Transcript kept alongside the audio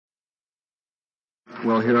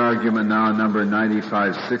We'll hear argument now, number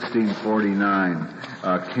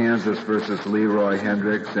 95-1649, Kansas versus Leroy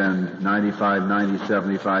Hendricks, and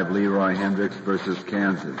 95-9075, Leroy Hendricks versus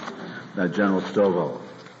Kansas. General Stovall.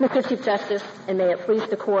 Mr. Chief Justice, and may it please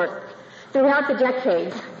the Court, throughout the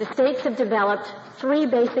decades, the states have developed three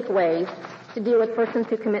basic ways to deal with persons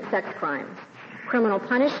who commit sex crimes: criminal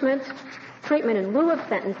punishment, treatment in lieu of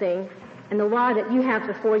sentencing, and the law that you have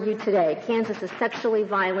before you today, Kansas's sexually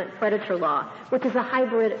violent predator law, which is a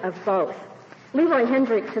hybrid of both. Leroy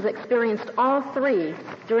Hendricks has experienced all three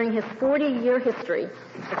during his 40-year history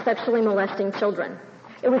of sexually molesting children.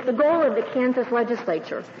 It was the goal of the Kansas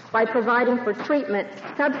legislature, by providing for treatment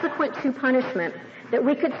subsequent to punishment, that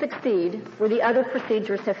we could succeed where the other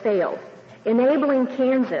procedures have failed, enabling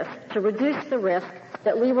Kansas to reduce the risk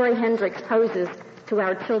that Leroy Hendricks poses to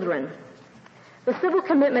our children. The civil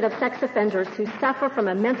commitment of sex offenders who suffer from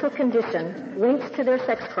a mental condition linked to their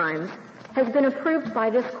sex crimes has been approved by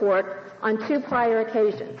this Court on two prior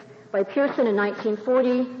occasions, by Pearson in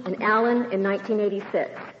 1940 and Allen in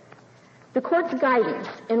 1986. The Court's guidance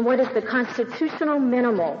in what is the constitutional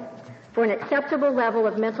minimal for an acceptable level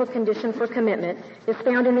of mental condition for commitment is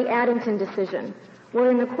found in the Addington decision,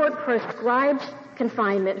 wherein the Court prescribed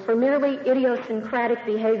confinement for merely idiosyncratic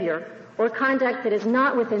behavior or conduct that is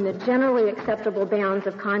not within the generally acceptable bounds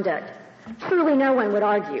of conduct. Truly no one would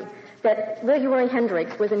argue that Leroy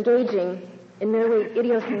Hendricks was engaging in merely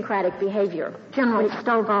idiosyncratic behavior. General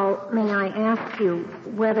Stovall, may I ask you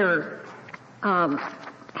whether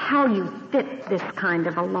how you fit this kind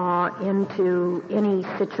of a law into any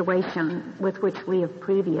situation with which we have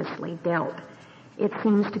previously dealt? It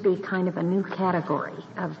seems to be kind of a new category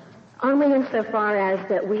of only insofar as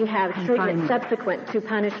that we have treatment subsequent to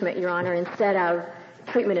punishment, Your Honor, instead of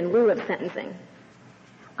treatment in lieu of sentencing.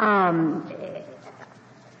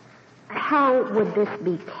 How would this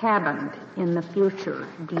be cabined in the future,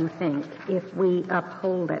 do you think, if we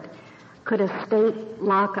uphold it? Could a state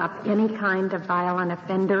lock up any kind of violent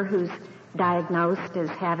offender who's diagnosed as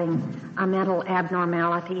having a mental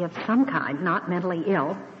abnormality of some kind, not mentally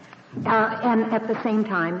ill, and at the same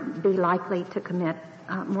time be likely to commit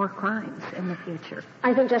more crimes in the future?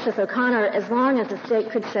 I think, Justice O'Connor, as long as the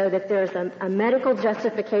state could show that there's a medical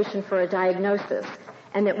justification for a diagnosis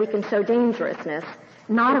and that we can show dangerousness.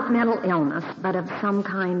 Not of mental illness, but of some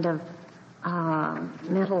kind of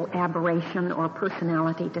mental aberration or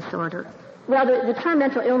personality disorder. Well, the term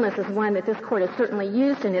mental illness is one that this Court has certainly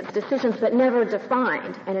used in its decisions but never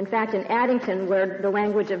defined. And in fact, in Addington, where the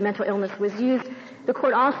language of mental illness was used, the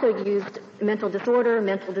Court also used mental disorder,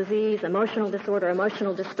 mental disease, emotional disorder,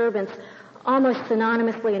 emotional disturbance, almost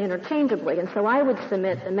synonymously and interchangeably. And so I would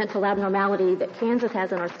submit the mental abnormality that Kansas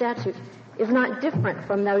has in our statute is not different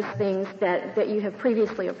from those things that you have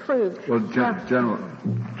previously approved. Well, General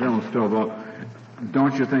Stovall,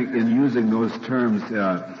 don't you think in using those terms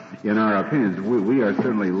in our opinions, we are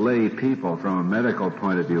certainly lay people from a medical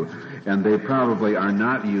point of view, and they probably are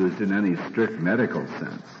not used in any strict medical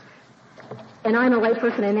sense. And I'm a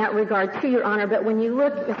layperson in that regard, too, Your Honor. But when you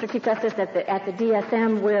look, Mr. Chief Justice, at the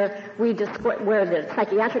DSM, where the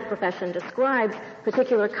psychiatric profession describes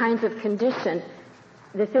particular kinds of condition,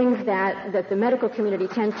 the things that the medical community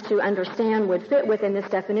tends to understand would fit within this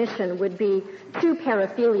definition would be two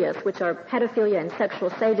paraphilias, which are pedophilia and sexual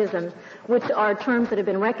sadism, which are terms that have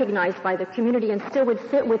been recognized by the community and still would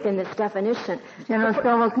fit within this definition. General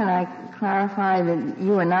Stovall, can I clarify that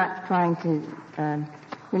you are not trying to,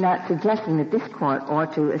 you're not suggesting that this Court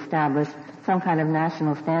ought to establish some kind of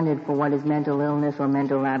national standard for what is mental illness or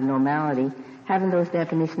mental abnormality? Haven't those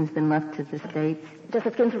definitions been left to the states?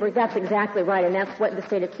 Justice Ginsburg, that's exactly right, and that's what the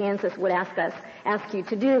state of Kansas would ask you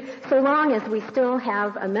to do, so long as we still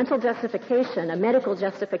have a mental justification, a medical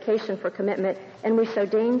justification for commitment, and we show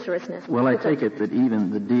dangerousness. Well, I take it that even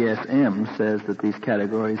the DSM says that these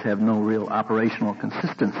categories have no real operational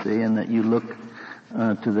consistency and that you look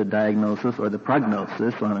to the diagnosis or the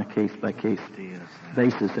prognosis on a case-by-case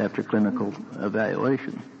basis after clinical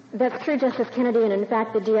evaluation. That's true, Justice Kennedy, and in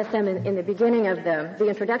fact the DSM in the beginning of the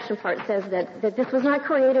introduction part says that this was not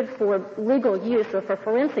created for legal use or for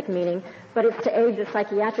forensic meaning, but it's to aid the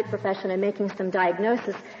psychiatric profession in making some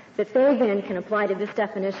diagnosis that they then can apply to this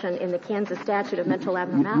definition in the Kansas statute of mental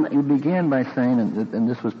abnormality. You began by saying, and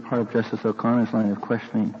this was part of Justice O'Connor's line of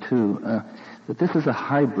questioning too, that this is a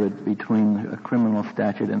hybrid between a criminal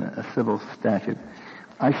statute and a civil statute.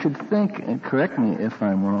 I should think, and correct me if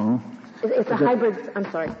I'm wrong, it's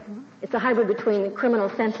a hybrid between criminal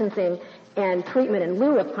sentencing and treatment in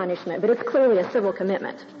lieu of punishment, but it's clearly a civil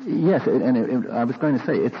commitment. Yes, I was going to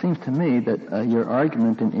say, it seems to me that your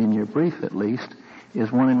argument in your brief, at least,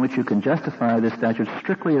 is one in which you can justify this statute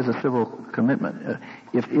strictly as a civil commitment.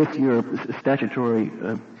 If your statutory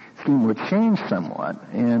scheme were changed somewhat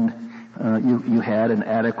and you had an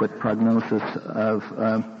adequate prognosis of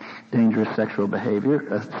dangerous sexual behavior,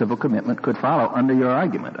 a civil commitment could follow under your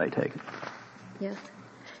argument, I take it. Yes.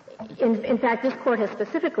 In fact, this court has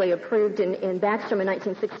specifically approved in Backstrom in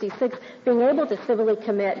 1966 being able to civilly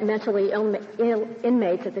commit mentally ill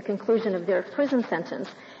inmates at the conclusion of their prison sentence.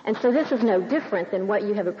 And so this is no different than what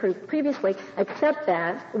you have approved previously, except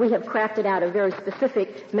that we have crafted out a very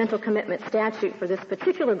specific mental commitment statute for this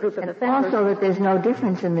particular group of offenders. Also that there's no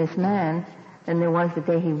difference in this man than there was the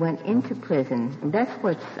day he went into prison. And that's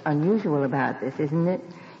what's unusual about this, isn't it?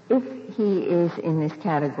 If he is in this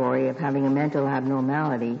category of having a mental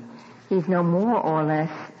abnormality, he's no more or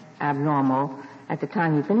less abnormal at the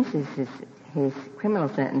time he finishes his criminal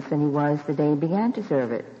sentence than he was the day he began to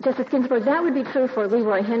serve it. Justice Ginsburg, that would be true for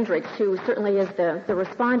Leroy Hendricks, who certainly is the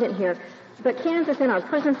respondent here. But Kansas in our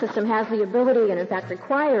prison system has the ability and in fact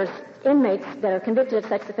requires inmates that are convicted of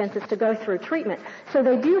sex offenses to go through treatment. So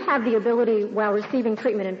they do have the ability while receiving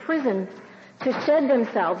treatment in prison to shed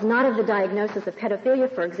themselves, not of the diagnosis of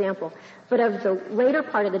pedophilia, for example, but of the later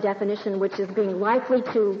part of the definition, which is being likely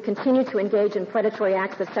to continue to engage in predatory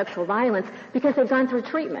acts of sexual violence because they've gone through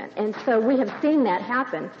treatment. And so we have seen that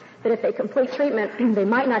happen, that if they complete treatment, they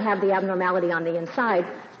might not have the abnormality on the inside,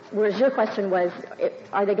 whereas your question was,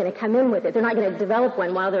 are they going to come in with it? They're not going to develop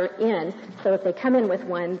one while they're in, so if they come in with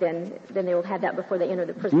one, then they will have that before they enter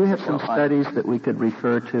the prison. Do you have some studies that we could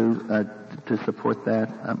refer to support that?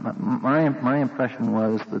 My impression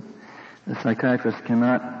was that the psychiatrists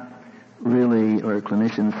cannot really, or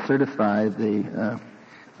clinicians, certify the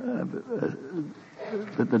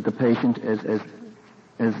patient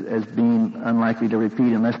as being unlikely to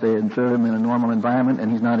repeat unless they observe him in a normal environment,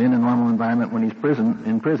 and he's not in a normal environment when he's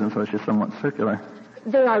in prison, so it's just somewhat circular.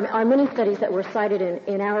 There are many studies that were cited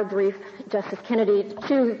in our brief, Justice Kennedy.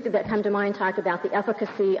 Two that come to mind talk about the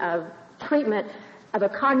efficacy of treatment, of a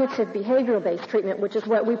cognitive behavioral-based treatment, which is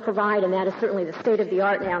what we provide, and that is certainly the state of the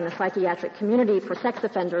art now in the psychiatric community for sex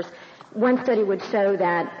offenders. One study would show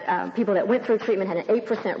that people that went through treatment had an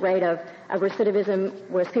 8% rate of recidivism,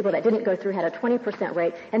 whereas people that didn't go through had a 20%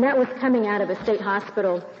 rate. And that was coming out of a state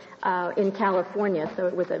hospital in California, so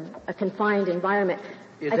it was a confined environment.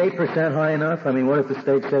 Is 8% high enough? I mean, what if the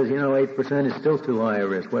state says, 8% is still too high a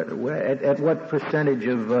risk? At what percentage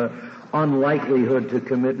of unlikelihood to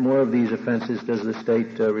commit more of these offenses does the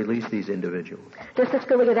state release these individuals? Justice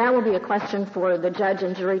Scalia, that will be a question for the judge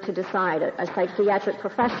and jury to decide. A psychiatric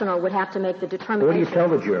professional would have to make the determination. What do you tell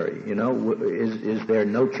the jury? Is there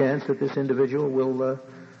no chance that this individual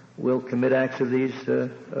will commit acts of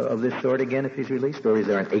this sort again if he's released? Or is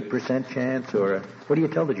there an 8% chance? Or what do you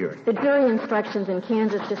tell the jury? The jury instructions in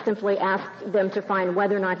Kansas just simply ask them to find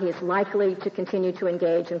whether or not he is likely to continue to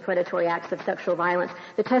engage in predatory acts of sexual violence.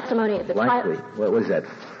 The testimony at the likely? What was that?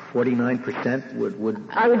 49% would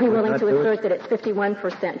I would be willing to assert that it's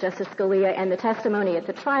 51%, Justice Scalia, and the testimony at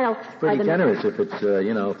the trial. Pretty generous. If it's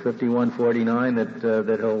 51-49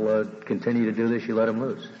 that he'll continue to do this, you let him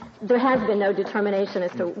loose. There has been no determination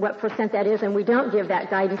as to what percent that is, and we don't give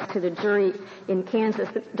that guidance to the jury in Kansas.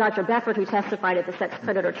 Dr. Beffert, who testified at the sex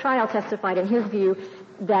predator trial, testified in his view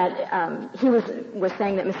that he was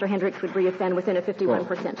saying that Mr. Hendricks would reoffend within a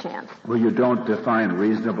 51% chance. Well, you don't define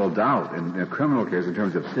reasonable doubt in a criminal case in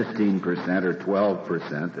terms of 15% or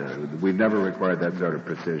 12%. We've never required that sort of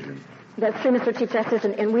precision. That's true, Mr. Chief Justice,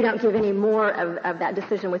 and we don't give any more of that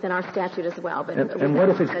decision within our statute as well. But and what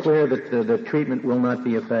if it's clear that the treatment will not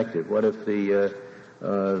be effective? What if the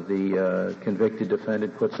convicted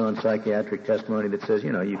defendant puts on psychiatric testimony that says,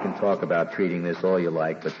 you can talk about treating this all you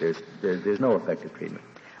like, but there's no effective treatment?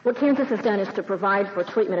 What Kansas has done is to provide for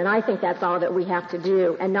treatment, and I think that's all that we have to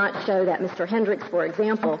do, and not show that Mr. Hendricks, for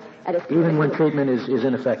example, at his even when treatment is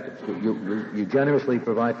ineffective, you generously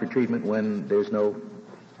provide for treatment when there's no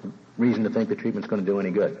reason to think the treatment's going to do any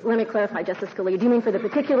good. Let me clarify, Justice Scalia. Do you mean for the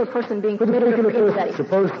particular person being committed or for anybody?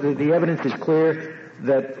 Suppose the evidence is clear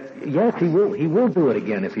that, yes, he will do it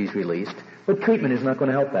again if he's released, but treatment is not going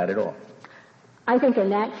to help that at all. I think in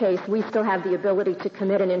that case, we still have the ability to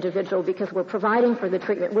commit an individual because we're providing for the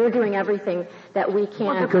treatment. We're doing everything that we can.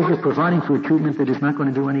 Well, because you're providing for a treatment that is not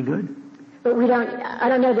going to do any good. But I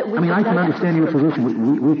don't know that we... I can understand your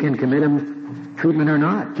position. We can commit him treatment or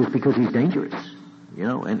not just because he's dangerous.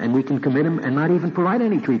 And we can commit him and not even provide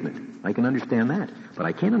any treatment. I can understand that. But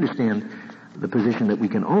I can't understand the position that we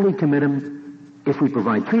can only commit him if we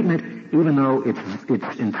provide treatment, even though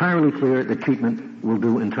it's entirely clear that treatment will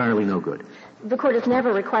do entirely no good. The court has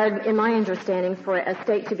never required, in my understanding, for a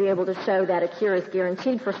state to be able to show that a cure is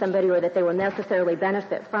guaranteed for somebody or that they will necessarily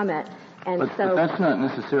benefit from it. But that's not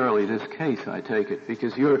necessarily this case, I take it,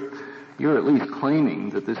 because you're at least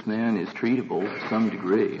claiming that this man is treatable to some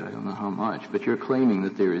degree. I don't know how much, but you're claiming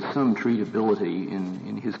that there is some treatability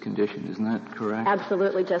in his condition. Isn't that correct?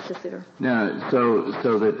 Absolutely, Justice Souter. Now,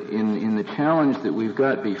 so that in the challenge that we've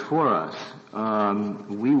got before us,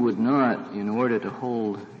 we would not, in order to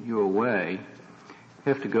hold your way,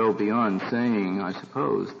 have to go beyond saying, I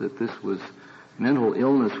suppose, that this was mental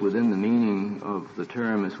illness within the meaning of the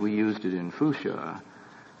term as we used it in Fuchsia,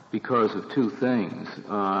 because of two things.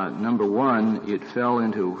 Number one, it fell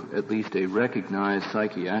into at least a recognized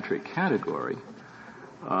psychiatric category,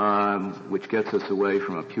 which gets us away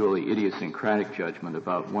from a purely idiosyncratic judgment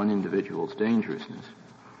about one individual's dangerousness.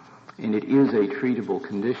 And it is a treatable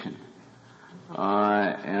condition.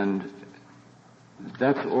 And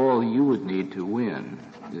that's all you would need to win.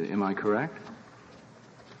 Am I correct?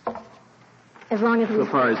 As long as we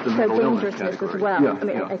show dangerousness as well.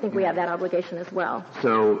 Yeah, I think we have that obligation as well.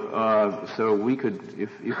 So we could,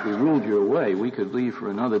 if we ruled your way, we could leave for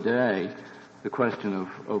another day the question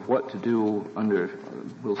of what to do under,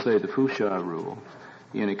 we'll say, the Fuchsia rule,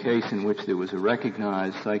 in a case in which there was a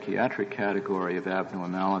recognized psychiatric category of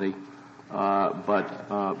abnormality,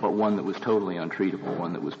 but one that was totally untreatable,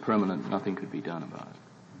 one that was permanent, nothing could be done about it.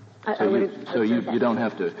 So you don't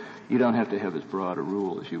have to have as broad a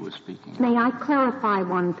rule as you were speaking. May I clarify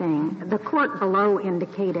one thing? The court below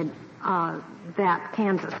indicated that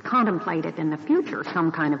Kansas contemplated in the future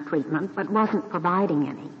some kind of treatment, but wasn't providing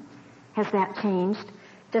any. Has that changed?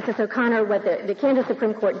 Justice O'Connor, what the Kansas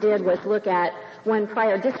Supreme Court did was look at one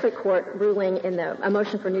prior district court ruling in a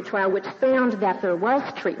motion for new trial, which found that there was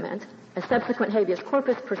treatment. A subsequent habeas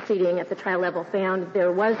corpus proceeding at the trial level found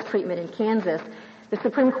there was treatment in Kansas. The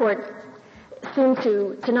Supreme Court seemed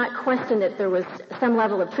to not question that there was some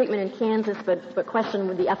level of treatment in Kansas, but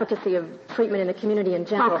questioned the efficacy of treatment in the community in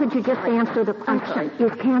general. Well, could you just answer the question?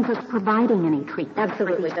 Is Kansas providing any treatment?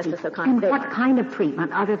 Absolutely, Justice O'Connor. And what kind of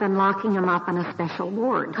treatment, other than locking them up in a special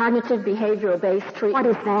ward? Cognitive behavioral-based treatment.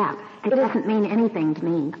 What is that? It doesn't mean anything to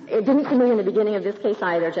me. It didn't to me in the beginning of this case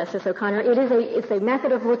either, Justice O'Connor. It's a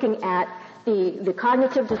method of looking at the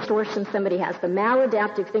cognitive distortion somebody has, the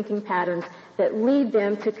maladaptive thinking patterns that lead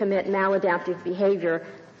them to commit maladaptive behavior.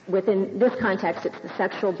 Within this context, it's the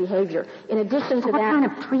sexual behavior. In addition to what kind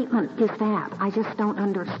of treatment is that? I just don't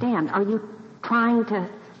understand. Are you trying to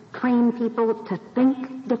train people to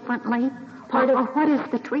think differently? Or what is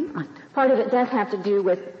the treatment? Part of it does have to do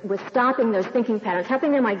with stopping those thinking patterns,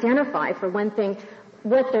 helping them identify, for one thing,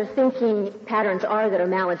 what their thinking patterns are that are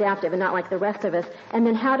maladaptive and not like the rest of us, and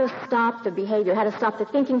then how to stop the behavior, how to stop the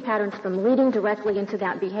thinking patterns from leading directly into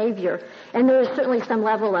that behavior. And there is certainly some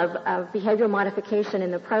level of behavioral modification in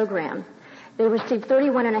the program. They receive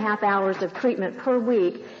 31 and a half hours of treatment per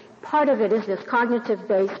week. Part of it is this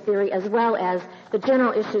cognitive-based theory, as well as the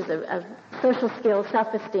general issues of social skills,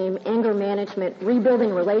 self-esteem, anger management,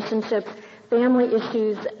 rebuilding relationships, family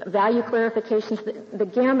issues, value clarifications, the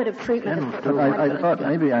gamut of treatment. I thought,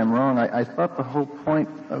 maybe I'm wrong, I thought the whole point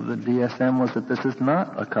of the DSM was that this is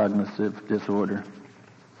not a cognitive disorder.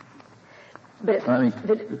 But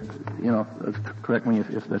correct me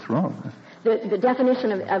if that's wrong. The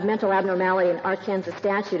definition of mental abnormality in our Kansas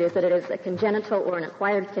statute is that it is a congenital or an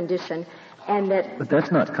acquired condition, and that... But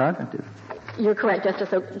that's not cognitive. You're correct,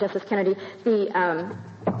 Justice Kennedy.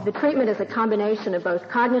 The treatment is a combination of both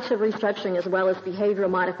cognitive restructuring as well as behavioral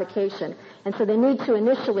modification. And so they need to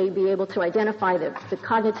initially be able to identify the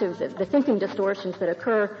cognitive, the thinking distortions that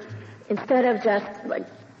occur, instead of just, like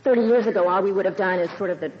 30 years ago, all we would have done is sort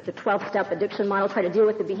of the 12-step addiction model, try to deal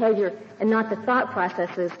with the behavior and not the thought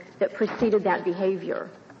processes that preceded that behavior.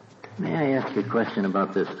 May I ask you a question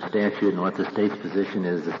about this statute and what the state's position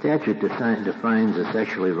is? The statute defines a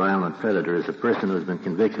sexually violent predator as a person who has been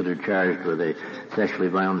convicted or charged with a sexually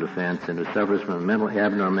violent offense and who suffers from a mental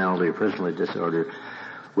abnormality or personality disorder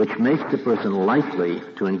which makes the person likely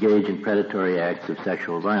to engage in predatory acts of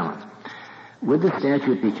sexual violence. Would the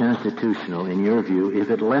statute be constitutional, in your view, if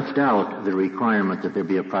it left out the requirement that there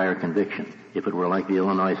be a prior conviction, if it were like the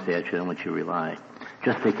Illinois statute on which you rely?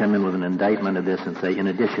 Just to come in with an indictment of this and say, in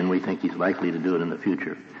addition, we think he's likely to do it in the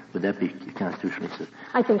future. Would that be constitutional?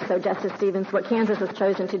 I think so, Justice Stevens. What Kansas has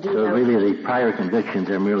chosen to do... So really the prior convictions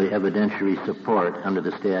are merely evidentiary support under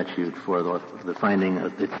the statute for the finding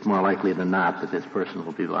that it's more likely than not that this person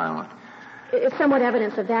will be violent. It's somewhat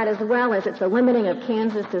evidence of that, as well as it's a limiting of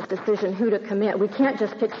Kansas's decision who to commit. We can't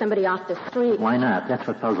just pick somebody off the street. Why not? That's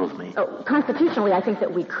what puzzles me. Constitutionally, I think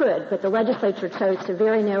that we could, but the legislature chose to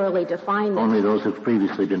very narrowly define this. Only those who've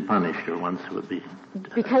previously been punished are ones who would be...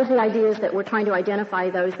 Because the idea is that we're trying to identify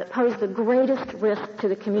those that pose the greatest risk to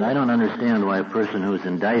the community. I don't understand why a person who is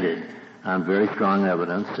indicted on very strong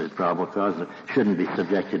evidence at probable cause shouldn't be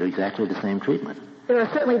subjected to exactly the same treatment. There are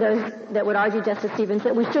certainly those that would argue, Justice Stevens,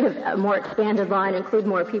 that we should have a more expanded law and include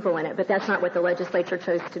more people in it, but that's not what the legislature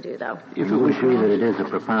chose to do, though. If you agree that it is a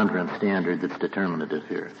preponderance standard that's determinative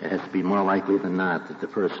here, it has to be more likely than not that the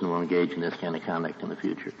person will engage in this kind of conduct in the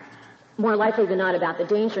future. More likely than not about the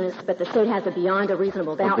dangerousness, but the state has a beyond a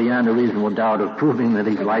reasonable doubt. Well, beyond a reasonable doubt of proving that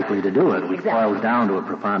he's likely to do it, which boils down to a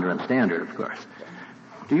preponderance standard, of course.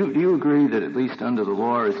 Do you agree that at least under the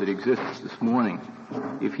law as it exists this morning,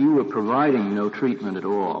 if you were providing no treatment at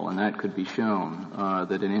all, and that could be shown,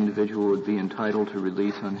 that an individual would be entitled to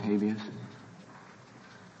release on habeas?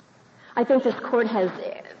 I think this court has,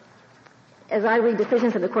 as I read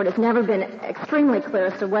decisions of the court, has never been extremely clear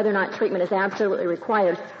as to whether or not treatment is absolutely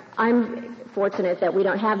required. I'm fortunate that we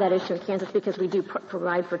don't have that issue in Kansas because we do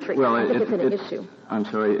provide for treatment. Well, I think it's an issue. I'm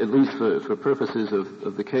sorry, at least for purposes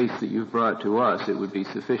of the case that you've brought to us, it would be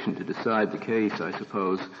sufficient to decide the case, I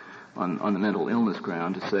suppose, on the mental illness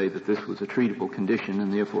ground to say that this was a treatable condition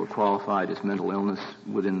and therefore qualified as mental illness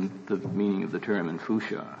within the meaning of the term in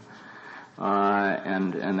Fuchsia.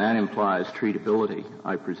 And that implies treatability,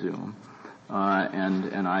 I presume.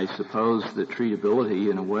 And I suppose that treatability,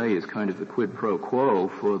 in a way, is kind of the quid pro quo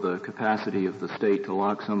for the capacity of the state to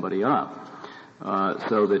lock somebody up.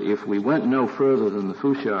 So that if we went no further than the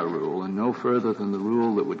Fuchsia rule and no further than the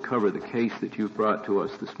rule that would cover the case that you've brought to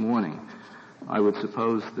us this morning, I would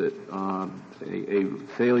suppose that a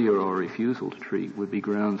failure or refusal to treat would be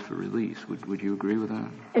grounds for release. Would you agree with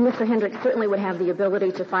that? And Mr. Hendricks certainly would have the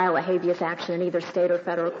ability to file a habeas action in either state or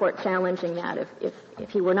federal court challenging that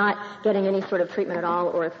if he were not getting any sort of treatment at all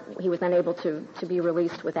or if he was unable to be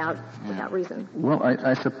released without reason. Well,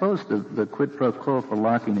 I suppose the quid pro quo for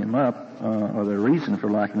locking him up, or the reason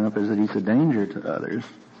for locking him up, is that he's a danger to others,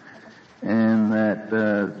 and that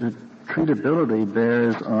the treatability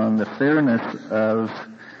bears on the fairness of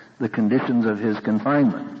the conditions of his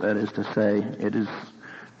confinement. That is to say, it is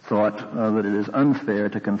thought that it is unfair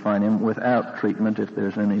to confine him without treatment if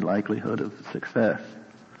there's any likelihood of success.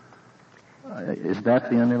 Is that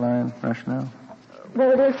the underlying rationale?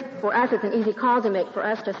 Well, it is for us. It's an easy call to make for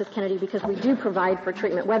us, Justice Kennedy, because we do provide for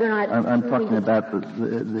treatment. Whether or not I'm talking about the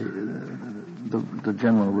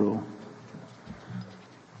general rule.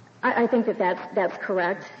 I think that's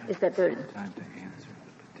correct. Is that the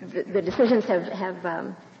decisions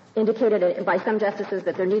have indicated by some justices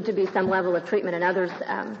that there need to be some level of treatment, and others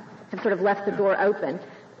have sort of left the door open.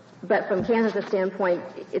 But from Kansas' standpoint,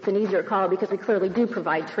 it's an easier call because we clearly do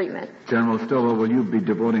provide treatment. General Stilwell, will you be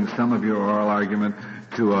devoting some of your oral argument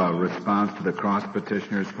to a response to the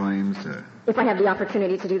cross-petitioner's claims? If I have the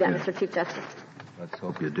opportunity to do that, Mr. Chief Justice. Let's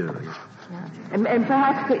hope you do. Yeah. And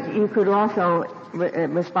perhaps you could also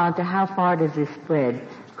respond to how far does this spread?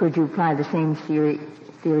 Could you apply the same theory,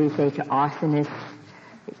 say, to arsonists?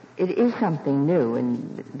 It is something new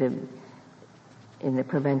in the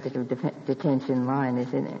preventative detention line,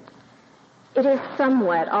 isn't it? It is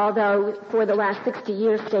somewhat, although for the last 60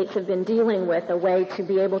 years, states have been dealing with a way to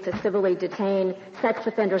be able to civilly detain sex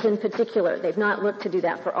offenders in particular. They've not looked to do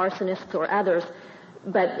that for arsonists or others.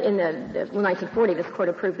 But in the 1940, this court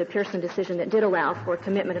approved the Pearson decision that did allow for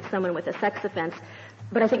commitment of someone with a sex offense.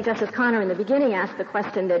 But I think Justice Connor in the beginning asked the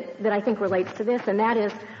question that I think relates to this, and that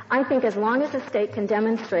is, I think as long as a state can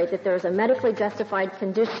demonstrate that there's a medically justified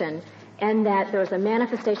condition and that there's a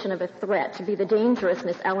manifestation of a threat to be the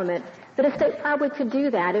dangerousness element, that a state probably could do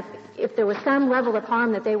that if there was some level of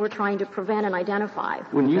harm that they were trying to prevent and identify.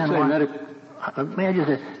 When you say medical... May I just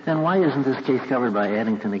say, then why isn't this case covered by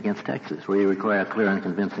Addington against Texas, where you require clear and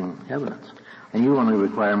convincing evidence? And you only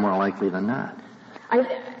require more likely than not.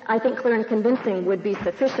 I think clear and convincing would be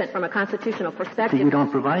sufficient from a constitutional perspective. So you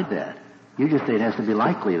don't provide that. You just say it has to be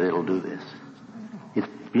likely that it'll do this. It's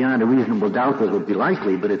beyond a reasonable doubt that it would be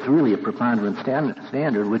likely, but it's really a preponderance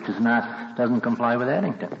standard which doesn't comply with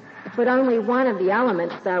Addington. But only one of the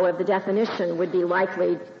elements, though, of the definition would be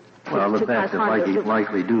likely to Well, the fact that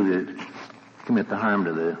likely do commit the harm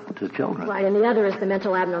to the children. Right, and the other is the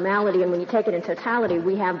mental abnormality, and when you take it in totality,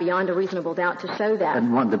 we have beyond a reasonable doubt to show that.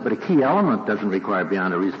 But a key element doesn't require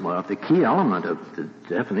beyond a reasonable doubt. The key element of the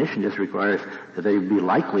definition just requires that they be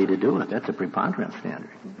likely to do it. That's a preponderance standard.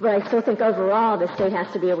 But I still think overall the state has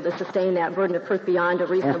to be able to sustain that burden of proof beyond a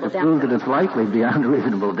reasonable doubt. Has to prove that it's likely beyond a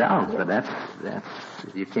reasonable doubt, but that's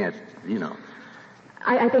you can't,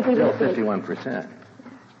 I think we still 51%.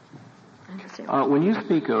 When you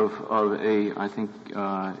speak of I think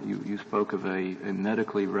you spoke of a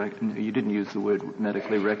medically you didn't use the word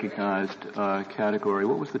medically recognized category.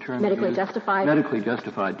 What was the term? Medically justified. Medically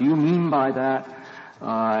justified. Do you mean by that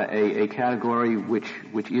a category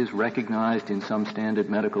which is recognized in some standard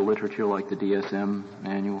medical literature like the DSM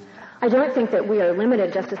manual? I don't think that we are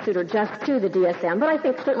limited, Justice Souter, just to the DSM, but I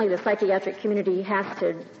think certainly the psychiatric community has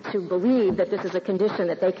to believe that this is a condition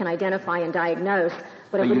that they can identify and diagnose.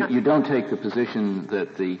 But you don't take the position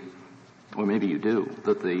that or maybe you do,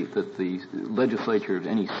 that the legislature of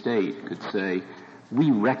any state could say, we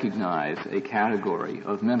recognize a category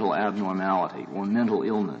of mental abnormality or mental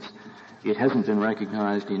illness. It hasn't been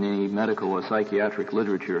recognized in any medical or psychiatric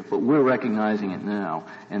literature, but we're recognizing it now,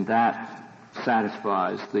 and that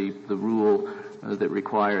satisfies the rule that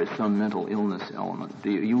requires some mental illness element.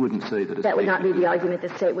 You wouldn't say that that would not be the argument the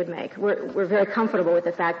state would make. We're very comfortable with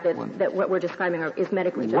the fact that what we're describing is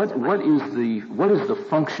medically justified. What is the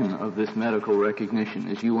function of this medical recognition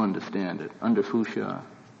as you understand it under Fouchard?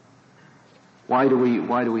 Why do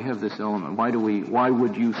we have this element? Why do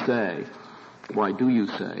you say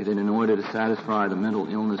that in order to satisfy the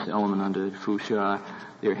mental illness element under Fouchard,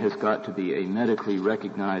 there has got to be a medically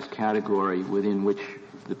recognized category within which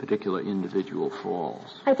the particular individual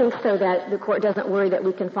falls? I think so that the court doesn't worry that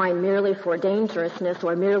we can find merely for dangerousness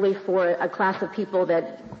or merely for a class of people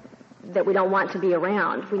that we don't want to be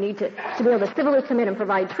around. We need to be able to civilly commit and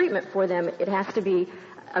provide treatment for them. It has to be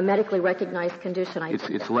a medically recognized condition.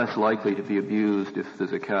 It's less likely to be abused if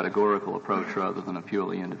there's a categorical approach rather than a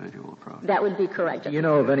purely individual approach. That would be correct. Do you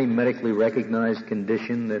know of any medically recognized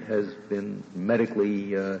condition that has been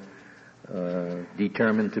medically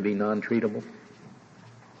determined to be non-treatable?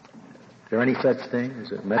 Is there any such thing?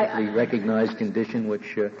 Is it a medically recognized condition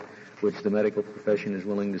which the medical profession is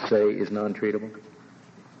willing to say is non-treatable?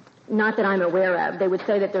 Not that I'm aware of. They would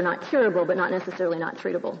say that they're not curable, but not necessarily not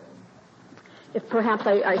treatable. If perhaps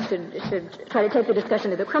I should try to take the discussion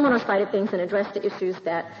to the criminal side of things and address the issues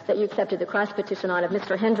that you accepted the cross-petition on of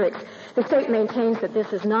Mr. Hendricks. The state maintains that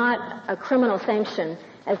this is not a criminal sanction,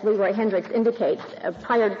 as Leroy Hendricks indicates.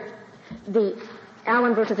 The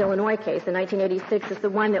Allen versus Illinois case in 1986 is the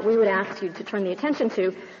one that we would ask you to turn the attention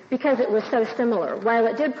to because it was so similar. While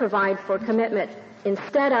it did provide for commitment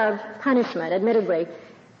instead of punishment, admittedly,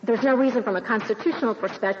 there's no reason from a constitutional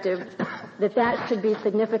perspective that should be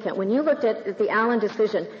significant. When you looked at the Allen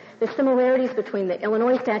decision, the similarities between the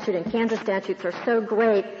Illinois statute and Kansas statutes are so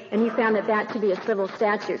great, and you found that to be a civil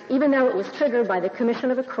statute. Even though it was triggered by the commission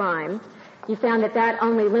of a crime, you found that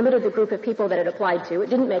only limited the group of people that it applied to. It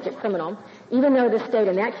didn't make it criminal. Even though the state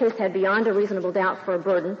in that case had beyond a reasonable doubt for a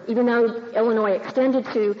burden, even though Illinois extended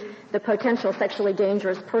to the potential sexually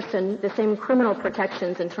dangerous person the same criminal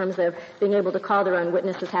protections in terms of being able to call their own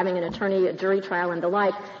witnesses, having an attorney, a jury trial, and the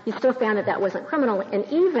like, you still found that wasn't criminal. And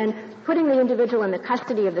even putting the individual in the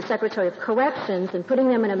custody of the Secretary of Corrections and putting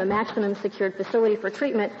them in a maximum secured facility for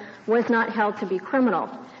treatment was not held to be criminal.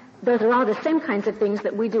 Those are all the same kinds of things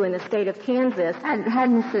that we do in the state of Kansas.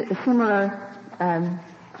 Hadn't a similar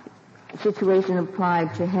situation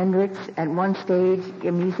applied to Hendricks at one stage?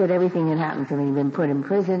 I mean, you said everything had happened to him. He'd been put in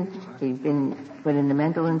prison. He'd been put in a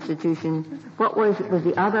mental institution. What was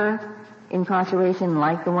the other incarceration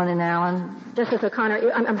like the one in Allen? Justice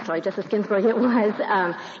Ginsburg, it was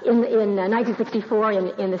in 1964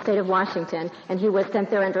 in the state of Washington, and he was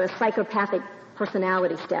sent there under a psychopathic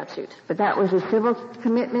personality statute. But that was a civil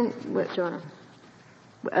commitment? Sure.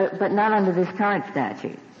 But not under this current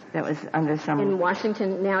statute. That was under some... In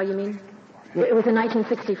Washington now, you mean? It was in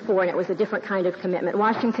 1964, and it was a different kind of commitment.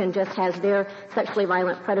 Washington just has their sexually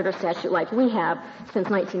violent predator statute like we have since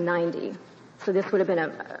 1990. So this would have been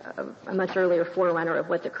a much earlier forerunner of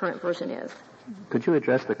what the current version is. Could you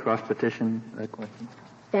address the cross-petition question?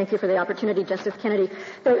 Thank you for the opportunity, Justice Kennedy.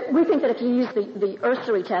 So we think that if you use the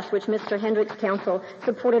Ursary test, which Mr. Hendricks' counsel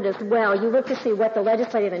supported as well, you look to see what the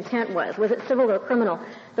legislative intent was. Was it civil or criminal?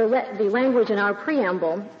 The language in our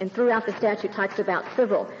preamble and throughout the statute talks about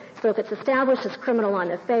civil. So if it's established as criminal on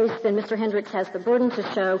the face, then Mr. Hendricks has the burden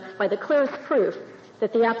to show by the clearest proof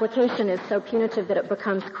that the application is so punitive that it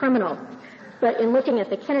becomes criminal. But in looking at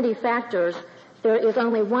the Kennedy factors, there is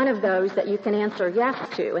only one of those that you can answer yes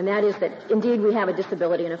to, and that is that indeed we have a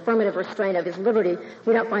disability, an affirmative restraint of his liberty.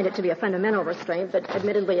 We don't find it to be a fundamental restraint, but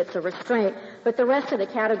admittedly it's a restraint. But the rest of the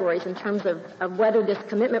categories in terms of whether this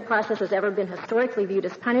commitment process has ever been historically viewed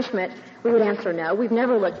as punishment, we would answer no. We've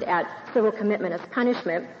never looked at civil commitment as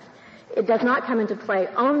punishment. It does not come into play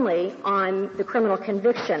only on the criminal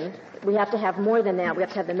conviction. We have to have more than that. We have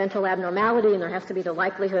to have the mental abnormality, and there has to be the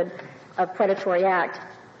likelihood of predatory act.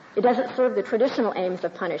 It doesn't serve the traditional aims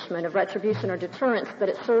of punishment, of retribution or deterrence, but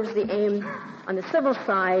it serves the aim on the civil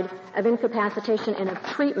side of incapacitation and of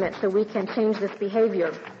treatment so we can change this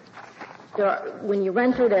behavior. When you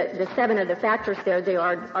run through the 7 of the factors there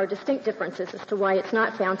are distinct differences as to why it's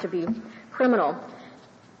not found to be criminal.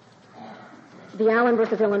 The Allen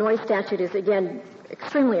versus Illinois statute is, again,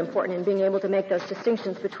 extremely important in being able to make those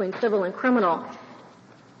distinctions between civil and criminal.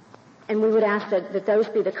 And we would ask that those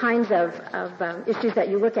be the kinds of issues that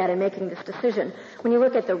you look at in making this decision. When you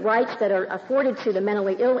look at the rights that are afforded to the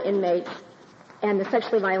mentally ill inmates and the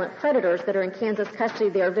sexually violent predators that are in Kansas custody,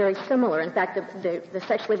 they are very similar. In fact, the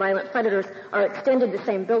sexually violent predators are extended the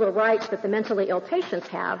same Bill of Rights that the mentally ill patients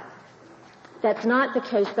have. That's not the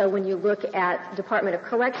case, though, when you look at Department of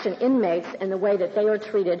Correction inmates and the way that they are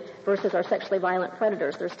treated versus our sexually violent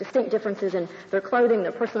predators. There's distinct differences in their clothing,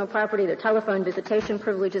 their personal property, their telephone visitation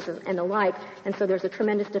privileges, and the like, and so there's a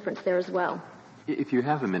tremendous difference there as well. If you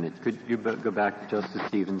have a minute, could you go back to Justice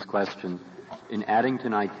Stevens' question? In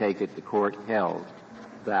Addington, I take it the court held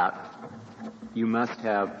that you must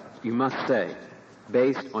say,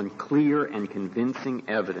 based on clear and convincing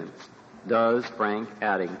evidence, does Frank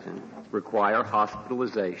Addington require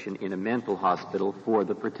hospitalization in a mental hospital for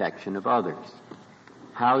the protection of others?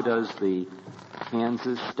 How does the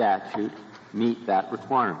Kansas statute meet that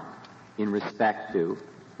requirement in respect to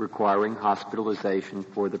requiring hospitalization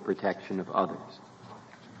for the protection of others?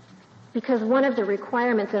 Because one of the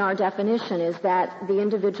requirements in our definition is that the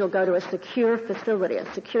individual go to a secure facility,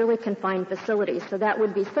 a securely confined facility. So that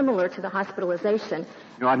would be similar to the hospitalization.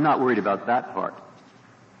 No, I'm not worried about that part.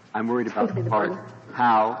 I'm worried about the part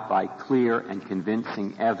how, by clear and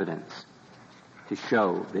convincing evidence, to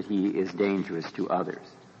show that he is dangerous to others.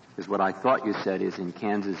 Because what I thought you said is in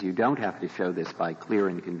Kansas you don't have to show this by clear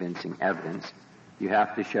and convincing evidence. You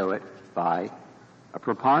have to show it by a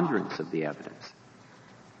preponderance of the evidence.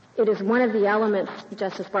 It is one of the elements,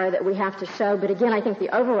 Justice Breyer, that we have to show. But again, I think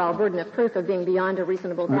the overall burden of proof of being beyond a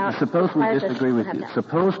reasonable doubt. Suppose we disagree with you.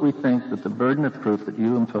 Suppose we think that the burden of proof that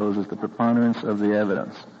you impose is the preponderance of the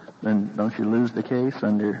evidence. Then don't you lose the case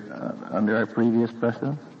under our previous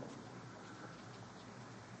precedent?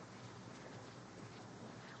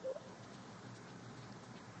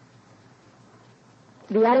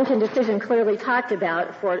 The Addington decision clearly talked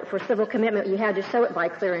about for civil commitment, you had to show it by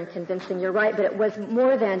clear and convincing. You're right, but it was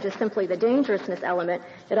more than just simply the dangerousness element.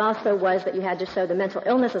 It also was that you had to show the mental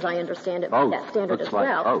illness, as I understand it, by that standard as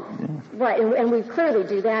well. Right, and we clearly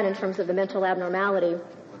do that in terms of the mental abnormality.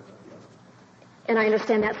 And I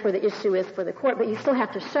understand that's where the issue is for the court, but you still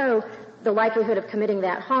have to show the likelihood of committing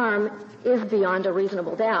that harm is beyond a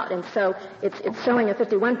reasonable doubt. And so it's showing a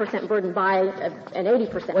 51% burden by an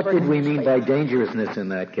 80% burden. What did we mean by dangerousness in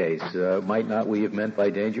that case? Might not we have meant by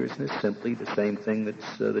dangerousness simply the same thing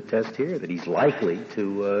that's the test here, that he's likely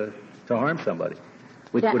to harm somebody,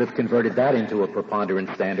 which would have converted that into a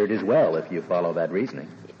preponderance standard as well, if you follow that reasoning.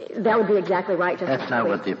 That would be exactly right. That's not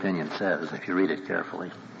what the opinion says, if you read it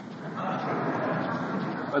carefully.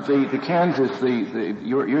 But the Kansas,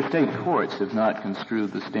 your state courts have not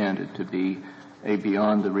construed the standard to be a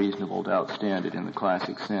beyond the reasonable doubt standard in the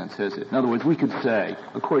classic sense, has it? In other words,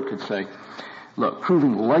 a court could say, look,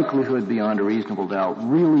 proving likelihood beyond a reasonable doubt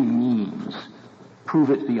really means prove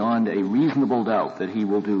it beyond a reasonable doubt that he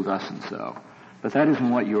will do thus and so. But that isn't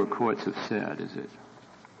what your courts have said, is it?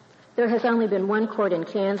 There has only been one court in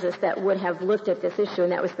Kansas that would have looked at this issue,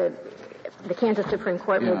 and that was the Kansas Supreme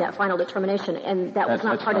Court made that final determination, and that was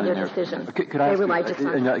not part of their decision. Could I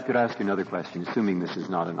ask you another question, assuming this is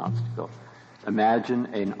not an obstacle? Imagine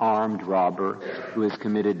an armed robber who has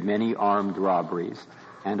committed many armed robberies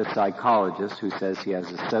and a psychologist who says he has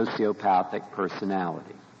a sociopathic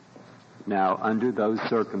personality. Now, under those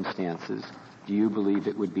circumstances, do you believe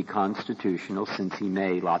it would be constitutional, since he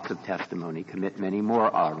may, lots of testimony, commit many more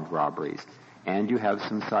armed robberies, and you have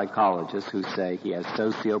some psychologists who say he has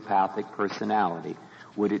sociopathic personality,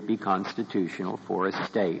 would it be constitutional for a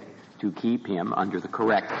state to keep him under the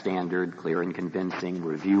correct standard, clear and convincing,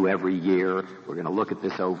 review every year, we're going to look at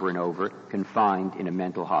this over and over, confined in a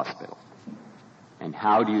mental hospital? And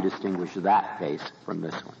how do you distinguish that case from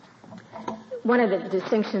this one? One of the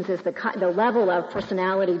distinctions is the level of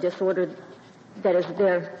personality disorder that is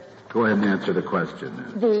there Go ahead and answer the question.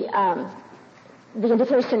 The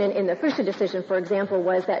indication in the Fisher decision, for example,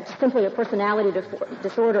 was that simply a personality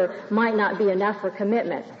disorder might not be enough for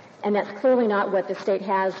commitment. And that's clearly not what the state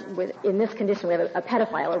has in this condition. We have a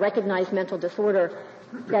pedophile, a recognized mental disorder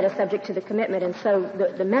that is subject to the commitment. And so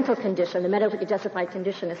the mental condition, the medically justified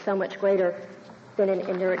condition, is so much greater than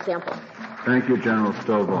in your example. Thank you, General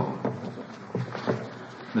Stovall.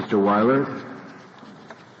 Mr. Weiler?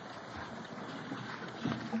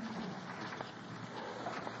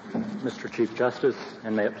 Mr. Chief Justice,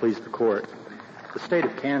 and may it please the Court, the state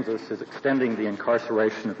of Kansas is extending the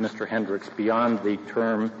incarceration of Mr. Hendricks beyond the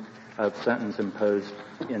term of sentence imposed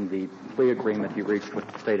in the plea agreement he reached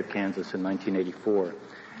with the state of Kansas in 1984.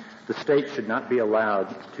 The state should not be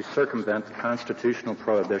allowed to circumvent the constitutional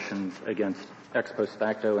prohibitions against ex post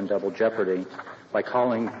facto and double jeopardy by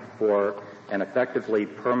calling for an effectively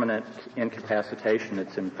permanent incapacitation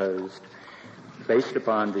that's imposed based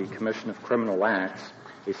upon the commission of criminal acts,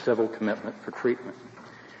 a civil commitment for treatment.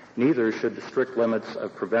 Neither should the strict limits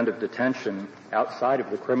of preventive detention outside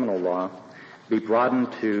of the criminal law be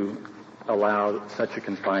broadened to allow such a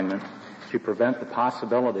confinement to prevent the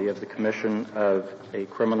possibility of the commission of a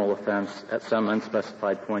criminal offense at some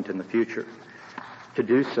unspecified point in the future. To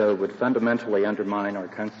do so would fundamentally undermine our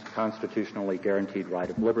constitutionally guaranteed right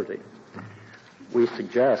of liberty. We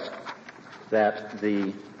suggest that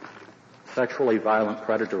the Sexually Violent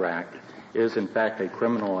Predator Act is in fact a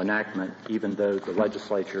criminal enactment, even though the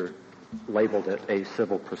legislature labeled it a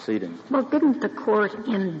civil proceeding. Well, didn't the court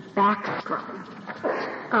in Backstrom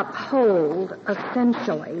uphold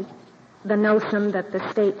essentially the notion that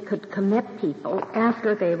the state could commit people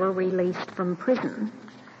after they were released from prison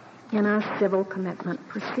in a civil commitment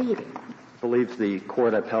proceeding? I believe the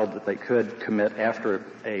court upheld that they could commit after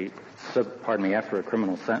a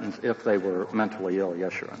criminal sentence if they were mentally ill.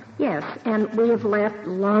 Yes, Your Honor. Yes, and we have left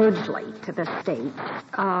largely to the state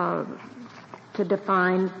to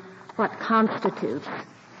define what constitutes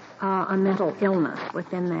a mental illness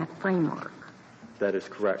within that framework. That is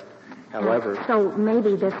correct. However... So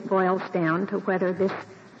maybe this boils down to whether this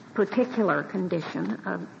particular condition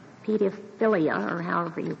of pedophilia, or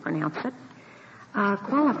however you pronounce it,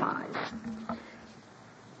 qualifies.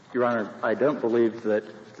 Your Honor, I don't believe that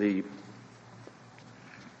the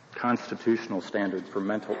constitutional standard for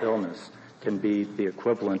mental illness can be the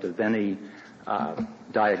equivalent of any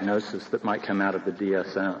diagnosis that might come out of the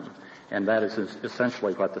DSM. And that is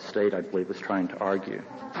essentially what the state, I believe, is trying to argue.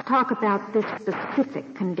 Let's talk about this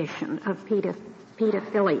specific condition of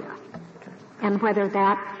pedophilia and whether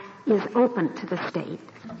that is open to the state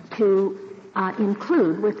to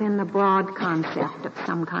include within the broad concept of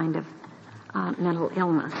some kind of mental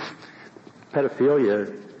illness.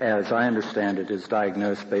 Pedophilia, as I understand it, is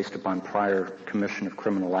diagnosed based upon prior commission of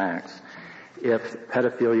criminal acts. If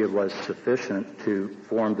pedophilia was sufficient to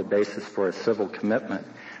form the basis for a civil commitment,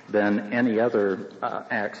 then any other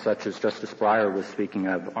acts, such as Justice Breyer was speaking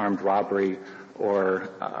of, armed robbery or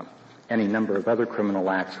any number of other criminal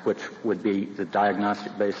acts, which would be the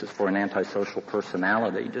diagnostic basis for an antisocial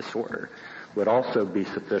personality disorder, would also be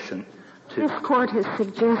sufficient to... This court has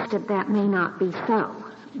suggested that may not be so,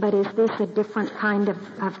 but is this a different kind of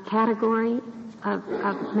category of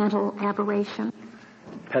mental aberration?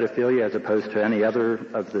 Pedophilia as opposed to any other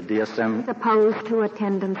of the DSM? As opposed to a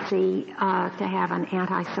tendency to have an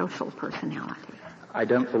antisocial personality. I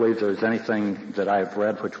don't believe there's anything that I've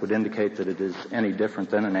read which would indicate that it is any different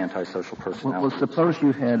than an antisocial personality. Well, suppose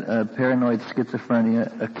you had paranoid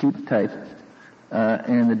schizophrenia, acute type,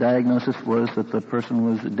 and the diagnosis was that the person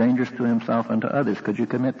was dangerous to himself and to others. Could you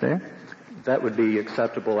commit there? That would be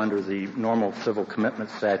acceptable under the normal civil commitment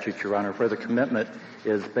statute, Your Honor, where the commitment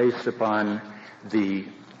is based upon the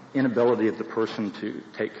inability of the person to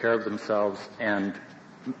take care of themselves and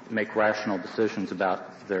make rational decisions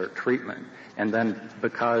about their treatment. And then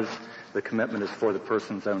because the commitment is for the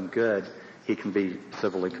person's own good, he can be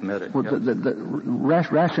civilly committed. Well, the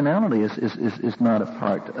rationality is not a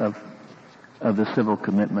part of the civil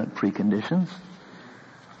commitment preconditions.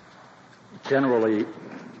 Generally,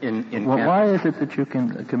 in well, why is it that you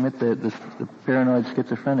can commit the paranoid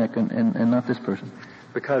schizophrenic and not this person?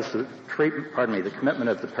 Because the commitment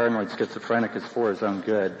of the paranoid schizophrenic is for his own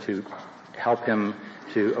good, to help him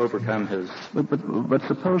to overcome his... But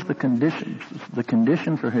suppose the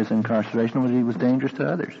condition for his incarceration was he was dangerous to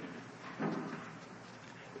others.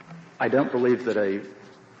 I don't believe that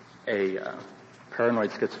a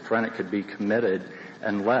paranoid schizophrenic could be committed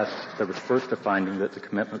unless there was first a finding that the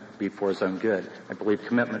commitment would be for his own good. I believe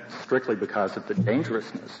commitment strictly because of the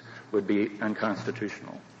dangerousness would be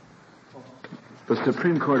unconstitutional. The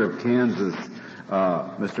Supreme Court of Kansas,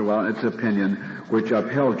 Mr. Well, in its opinion, which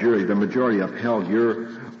the majority upheld your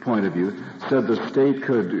point of view, said the state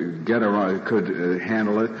could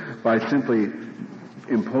handle it by simply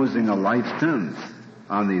imposing a life sentence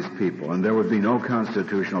on these people, and there would be no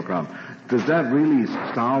constitutional problem. Does that really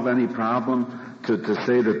solve any problem to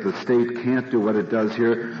say that the state can't do what it does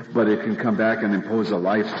here, but it can come back and impose a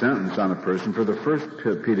life sentence on a person for the first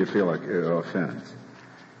pedophilic offense?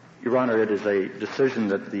 Your Honor, it is a decision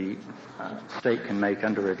that the state can make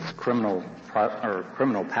under its criminal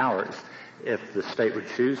powers. If the state would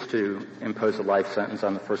choose to impose a life sentence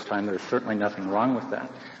on the first time, there's certainly nothing wrong with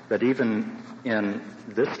that. But even in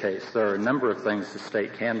this case, there are a number of things the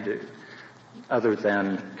state can do other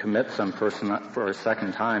than commit some person for a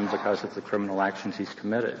second time because of the criminal actions he's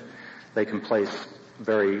committed. They can place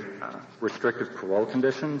very restrictive parole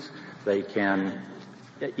conditions. They can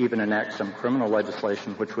even enact some criminal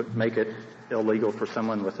legislation which would make it illegal for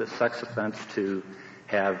someone with a sex offense to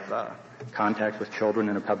have contact with children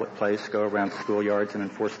in a public place, go around schoolyards and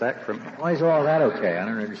enforce that criminal. Why is all that okay? I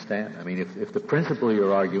don't understand. I mean, if the principle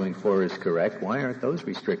you're arguing for is correct, why aren't those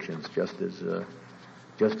restrictions just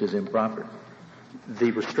as improper?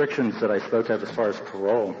 The restrictions that I spoke of as far as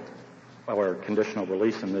parole, or conditional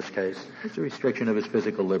release in this case. It's a restriction of his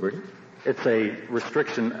physical liberty. It's a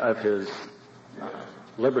restriction of his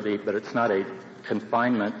liberty, but it's not a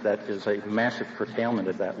confinement that is a massive curtailment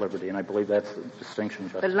of that liberty, and I believe that's the distinction.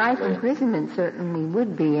 But life imprisonment certainly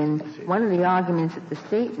would be, and one of the arguments that the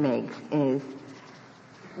state makes is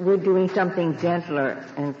we're doing something gentler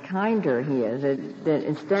and kinder here, that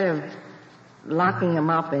instead of locking him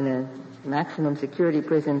up in a maximum security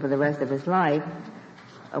prison for the rest of his life,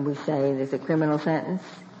 we say there's a criminal sentence,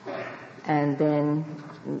 and then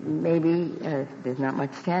maybe there's not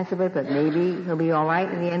much chance of it, but maybe he'll be all right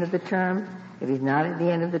at the end of the term. If he's not at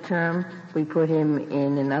the end of the term, we put him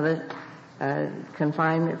in another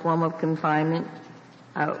form of confinement.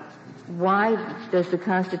 Why does the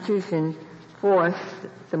Constitution force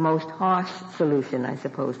the most harsh solution, I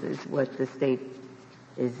suppose, is what the state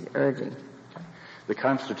is urging? The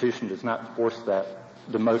Constitution does not force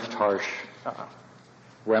the most harsh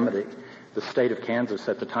remedy. The state of Kansas,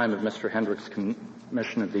 at the time of Mr. Hendricks'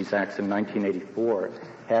 commission of these acts in 1984,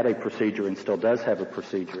 had a procedure and still does have a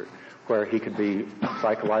procedure where he could be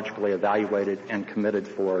psychologically evaluated and committed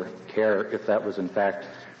for care if that was in fact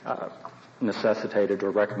necessitated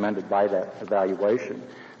or recommended by that evaluation.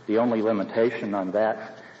 The only limitation on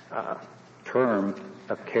that term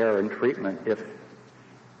of care and treatment, if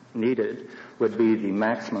needed, would be the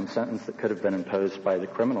maximum sentence that could have been imposed by the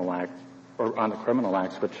criminal act, or on the criminal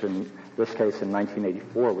acts, which in this case in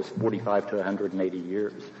 1984 was 45 to 180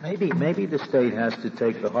 years. Maybe the state has to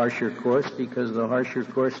take the harsher course because the harsher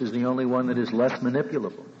course is the only one that is less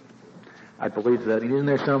manipulable. I believe that. Isn't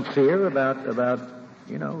there some fear about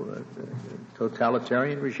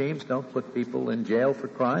totalitarian regimes don't put people in jail for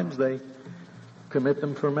crimes, they commit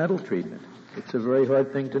them for mental treatment? It's a very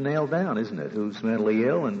hard thing to nail down, isn't it? Who's mentally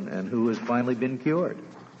ill and who has finally been cured?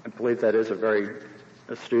 I believe that is a very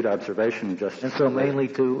astute observation, Justice. And so mainly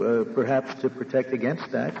perhaps to protect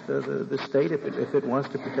against that, the state, if it wants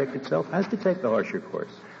to protect itself, has to take the harsher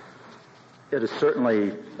course. It is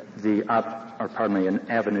certainly an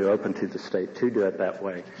avenue open to the state to do it that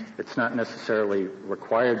way. It's not necessarily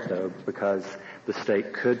required, though, because the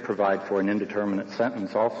state could provide for an indeterminate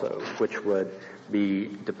sentence also, which would be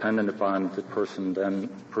dependent upon the person then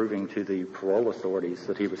proving to the parole authorities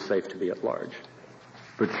that he was safe to be at large.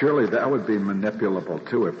 But surely that would be manipulable,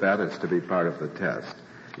 too, if that is to be part of the test,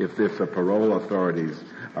 if the parole authorities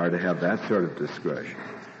are to have that sort of discretion.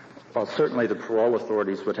 Well, certainly the parole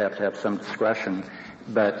authorities would have to have some discretion,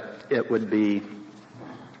 but it would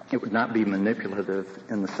not be manipulative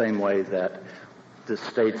in the same way that the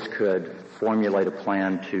states could formulate a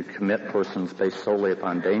plan to commit persons based solely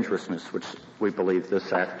upon dangerousness, which we believe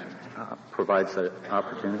this act provides an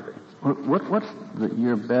opportunity. What's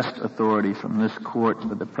your best authority from this court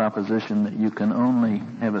for the proposition that you can only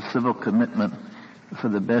have a civil commitment for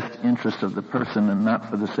the best interest of the person and not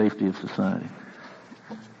for the safety of society?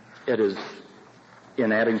 It is,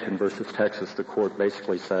 in Addington versus Texas, the court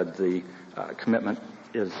basically said the commitment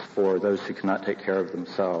is for those who cannot take care of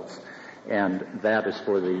themselves, and that is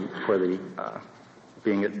for the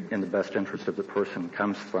being in the best interest of the person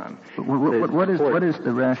comes from. What is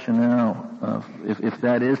the rationale if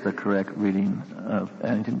that is the correct reading of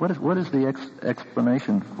Addington? What is the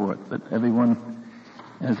explanation for it, that everyone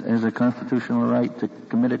has a constitutional right to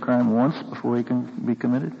commit a crime once before he can be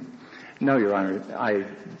committed? No, Your Honor. I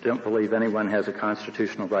don't believe anyone has a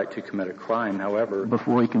constitutional right to commit a crime, however.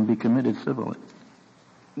 Before he can be committed civilly.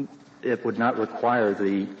 it would not require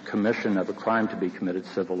the commission of a crime to be committed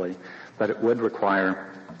civilly, but it would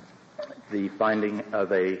require the finding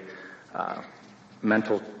of a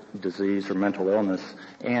mental disease or mental illness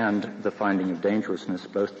and the finding of dangerousness,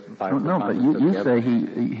 both by no, but you say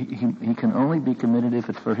he can only be committed if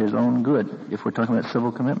it's for his own good, if we're talking about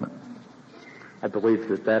civil commitment. I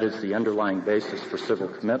believe that is the underlying basis for civil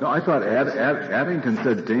commitment. No, I thought Addington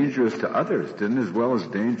said dangerous to others, didn't, as well as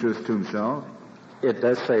dangerous to himself? It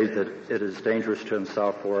does say that it is dangerous to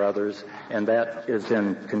himself or others, and that is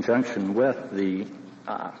in conjunction with the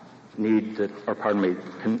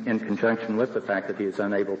in conjunction with the fact that he is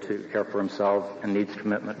unable to care for himself and needs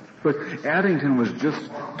commitment. But Addington was just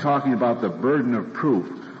talking about the burden of proof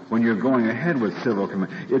when you're going ahead with civil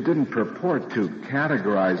commitment. It didn't purport to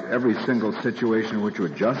categorize every single situation which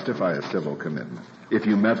would justify a civil commitment if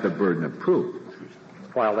you met the burden of proof.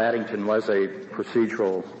 While Addington was a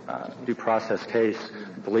procedural due process case,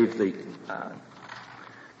 I believe the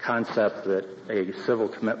concept that a civil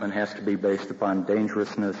commitment has to be based upon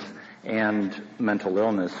dangerousness and mental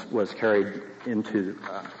illness was carried into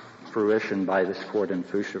fruition by this court in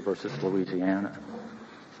Fuchsia versus Louisiana.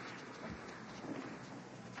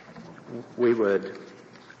 We would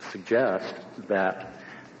suggest that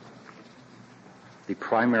the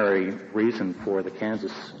primary reason for the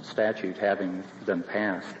Kansas statute having been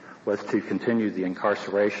passed was to continue the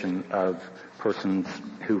incarceration of persons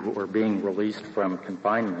who were being released from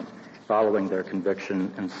confinement following their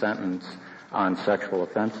conviction and sentence on sexual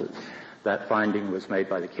offenses. That finding was made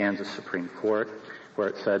by the Kansas Supreme Court, where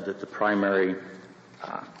it said that the primary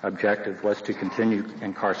objective was to continue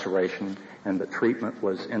incarceration and the treatment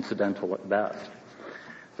was incidental at best.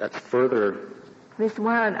 That's further... Mr.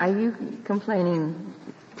 Warren, are you complaining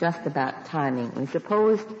just about timing? We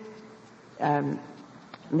suppose Mr.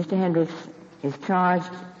 Hendricks is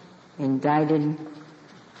charged, indicted,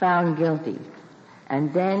 found guilty,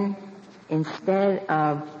 and then instead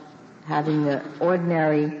of having the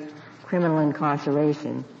ordinary criminal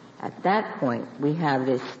incarceration, at that point we have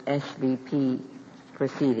this SVP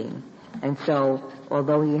proceeding. And so,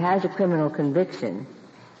 although he has a criminal conviction,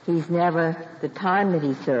 the time that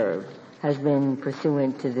he served has been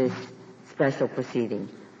pursuant to this special proceeding.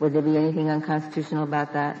 Would there be anything unconstitutional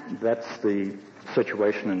about that? That's the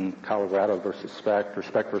situation in Colorado versus Speck, or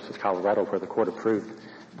Speck versus Colorado, where the court approved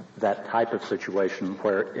that type of situation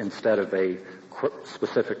where instead of a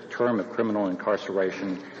specific term of criminal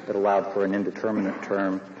incarceration, it allowed for an indeterminate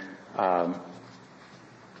term,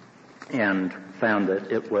 and found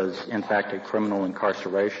that it was in fact a criminal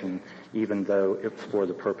incarceration, even though it was for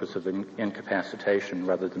the purpose of incapacitation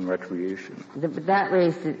rather than retribution.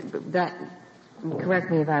 Correct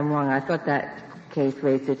me if I'm wrong, I thought that case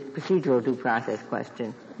raised a procedural due process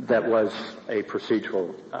question. That was a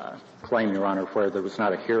procedural claim, Your Honor, where there was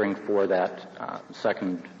not a hearing for that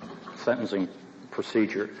second sentencing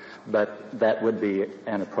procedure, but that would be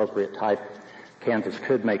an appropriate type. Kansas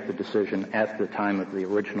could make the decision at the time of the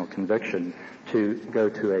original conviction to go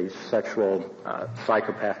to a sexual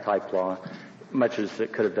psychopath-type law, much as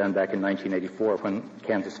it could have done back in 1984 when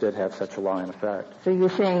Kansas did have such a law in effect. So you're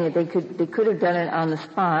saying that they could have done it on the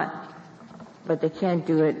spot, but they can't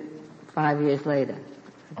do it 5 years later?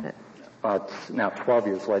 It's now 12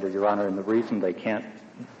 years later, Your Honor, and the reason they can't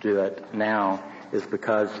do it now is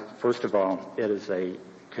because, first of all, it is a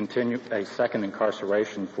second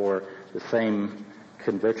incarceration for the same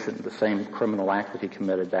conviction, the same criminal act that he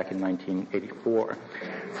committed back in 1984.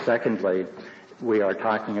 Secondly, we are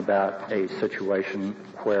talking about a situation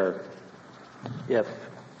where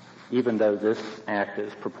even though this act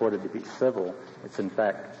is purported to be civil, it's in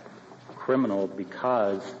fact criminal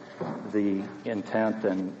because the intent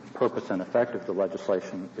and purpose and effect of the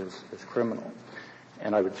legislation is criminal.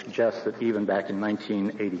 And I would suggest that even back in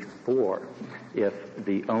 1984, if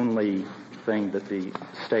the only thing that the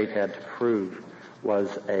state had to prove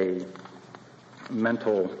was a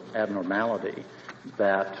mental abnormality,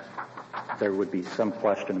 that there would be some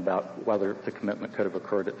question about whether the commitment could have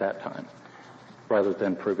occurred at that time, rather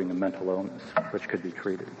than proving a mental illness, which could be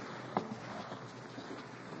treated.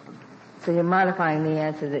 So you're modifying the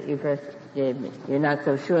answer that you first gave me. You're not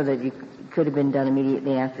so sure that it could have been done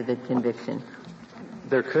immediately after the conviction.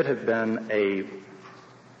 There could have been a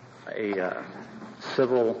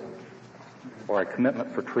civil or a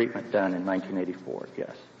commitment for treatment done in 1984,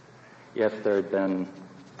 yes, if there had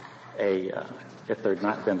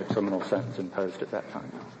not been a criminal sentence imposed at that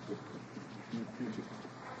time.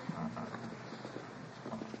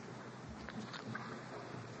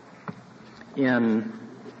 In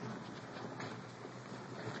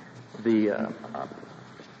the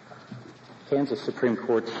Kansas Supreme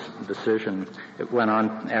Court's decision, it went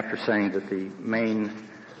on after saying that the main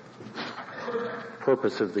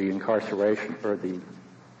purpose of the incarceration,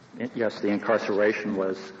 the incarceration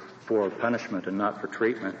was for punishment and not for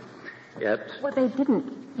treatment. Well, they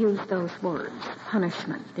didn't use those words,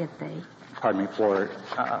 punishment, did they? Pardon me, for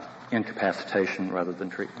incapacitation rather than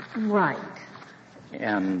treatment. Right.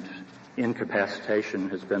 And incapacitation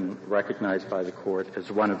has been recognized by the court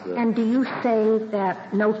as one of the... And do you say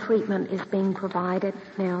that no treatment is being provided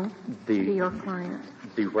now to your client?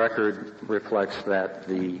 The record reflects that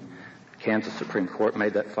the Kansas Supreme Court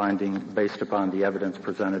made that finding based upon the evidence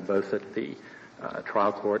presented both at the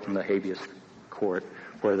trial court and the habeas court,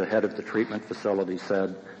 where the head of the treatment facility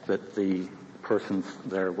said that the persons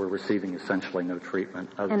there were receiving essentially no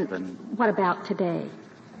treatment other than... What about today?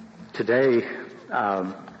 Today,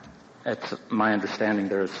 it's my understanding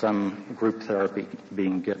there is some group therapy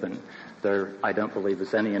being given. There, I don't believe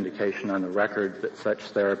there's any indication on the record that such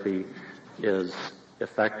therapy is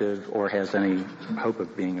effective or has any hope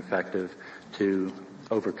of being effective to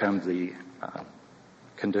overcome the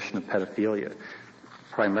condition of pedophilia,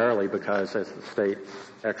 primarily because, as the state's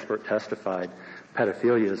expert testified,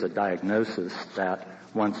 pedophilia is a diagnosis that,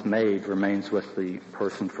 once made, remains with the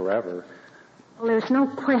person forever. Well, there's no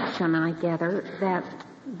question, I gather, that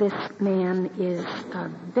this man is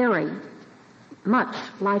very much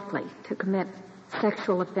likely to commit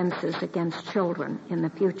sexual offenses against children in the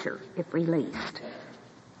future if released.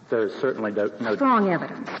 There's certainly no strong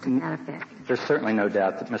evidence to that effect. There's certainly no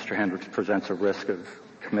doubt that Mr. Hendricks presents a risk of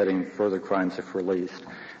committing further crimes if released.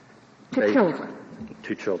 To children.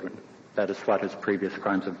 To children. That is what his previous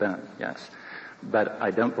crimes have been, yes. But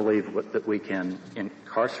I don't believe that we can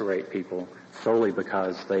incarcerate people solely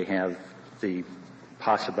because they have the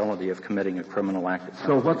possibility of committing a criminal act.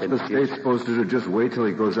 So what's the state supposed to do? Just wait till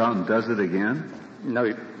he goes out and does it again?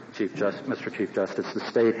 No, Mr. Chief Justice. The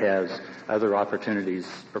state has other opportunities,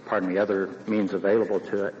 other means available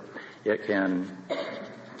to it. It can,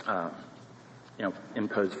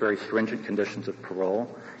 impose very stringent conditions of parole,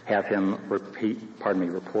 have him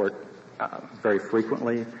report very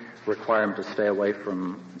frequently, require him to stay away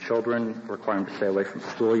from children, require him to stay away from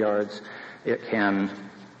schoolyards. It can,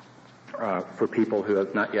 for people who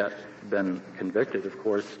have not yet been convicted, of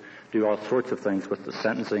course, do all sorts of things with the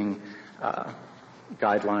sentencing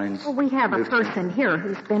guidelines. Well, we have a person here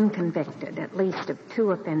who's been convicted, at least of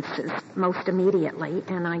 2 offenses, most immediately,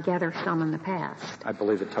 and I gather some in the past. I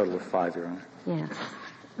believe a total of 5, Your Honor. Yes.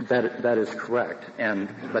 That is correct.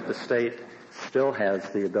 But the state still has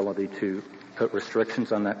the ability to put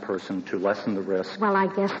restrictions on that person to lessen the risk. Well, I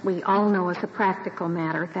guess we all know as a practical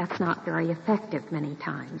matter that's not very effective many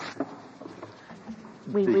times.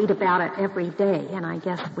 We read about it every day, and I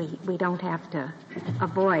guess we don't have to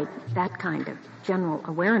avoid that kind of general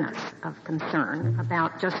awareness of concern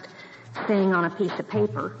about just saying on a piece of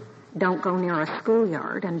paper, don't go near a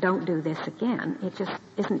schoolyard and don't do this again. It just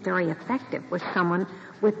isn't very effective with someone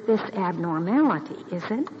with this abnormality, is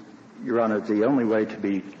it? Your Honor, the only way to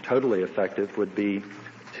be totally effective would be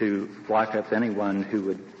to lock up anyone who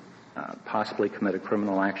would possibly commit a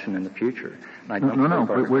criminal action in the future. I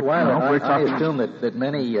assume that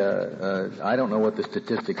many, I don't know what the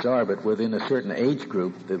statistics are, but within a certain age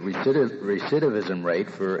group, the recidivism rate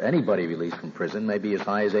for anybody released from prison may be as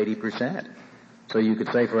high as 80%. So you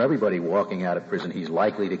could say for everybody walking out of prison, he's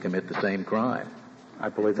likely to commit the same crime. I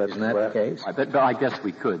believe that's Isn't that correct. the case? I guess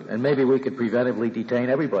we could. And maybe we could preventively detain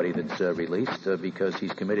everybody that's released because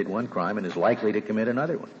he's committed one crime and is likely to commit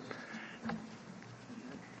another one.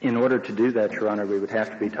 In order to do that, Your Honor, we would have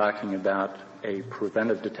to be talking about a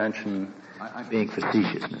preventive detention. I'm being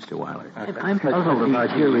facetious, Mr. Weiler. I'm puzzled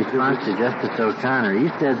about your response to Justice O'Connor. You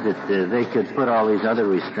said that they could put all these other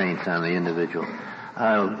restraints on the individual.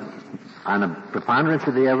 On a preponderance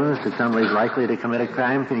of the evidence that somebody's likely to commit a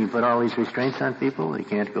crime, can you put all these restraints on people? They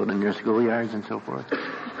can't go to near schoolyards and so forth?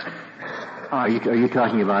 Are you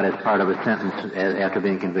talking about as part of a sentence after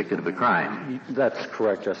being convicted of a crime? That's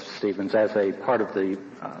correct, Justice Stevens. As a part of the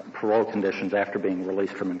parole conditions after being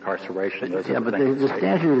released from incarceration. But the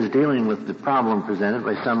statute is dealing with the problem presented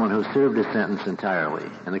by someone who served his sentence entirely,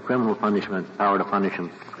 and the criminal punishment, power to punish him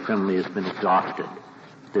criminally has been exhausted.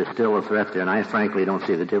 There's still a threat there, and I frankly don't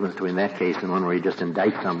see the difference between that case and one where you just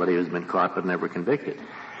indict somebody who's been caught but never convicted.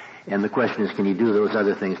 And the question is, can you do those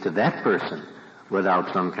other things to that person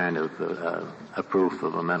without some kind of a proof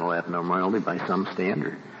of a mental abnormality by some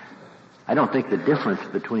standard? I don't think the difference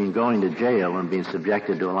between going to jail and being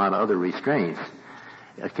subjected to a lot of other restraints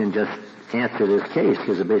can just answer this case,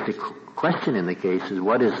 because the basic question in the case is,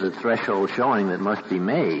 what is the threshold showing that must be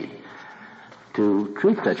made to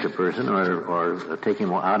treat such a person or take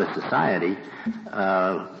him out of society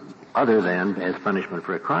other than as punishment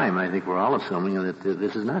for a crime. I think we're all assuming that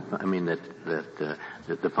this is not, that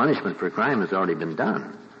the punishment for a crime has already been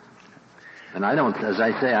done. And I don't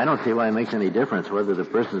see why it makes any difference whether the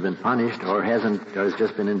person's been punished or has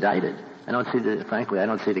just been indicted. Frankly, I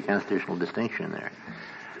don't see the constitutional distinction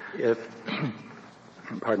there.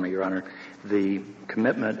 Pardon me, Your Honor, the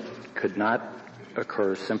commitment could not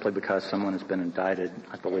occur simply because someone has been indicted,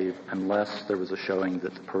 I believe, unless there was a showing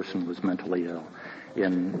that the person was mentally ill.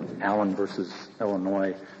 In Allen versus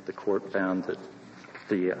Illinois, the court found that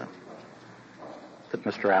that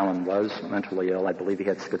Mr. Allen was mentally ill. I believe he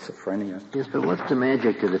had schizophrenia. Yes, but what's the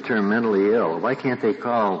magic to the term mentally ill? Why can't they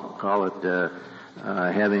call it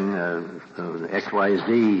having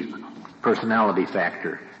XYZ personality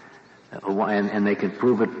factor? And they can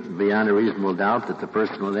prove it beyond a reasonable doubt that the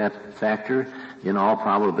person with that factor, in all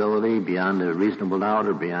probability, beyond a reasonable doubt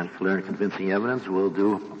or beyond clear and convincing evidence, will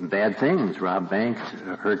do bad things, rob banks,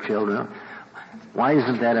 hurt children. Why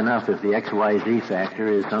isn't that enough if the XYZ factor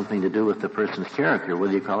is something to do with the person's character,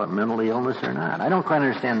 whether you call it mental illness or not? I don't quite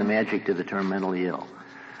understand the magic to the term mentally ill.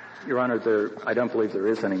 Your Honor, I don't believe there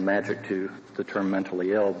is any magic to the term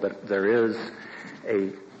mentally ill, but there is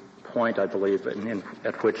a point, I believe,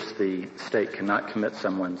 at which the state cannot commit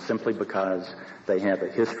someone simply because they have a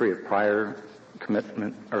history of prior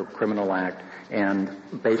commitment or criminal act, and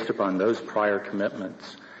based upon those prior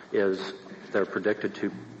commitments, they're predicted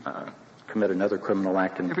to commit another criminal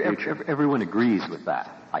act in the future. Everyone agrees with that,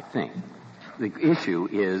 I think. The issue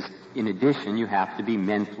is, in addition, you have to be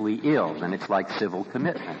mentally ill, and it's like civil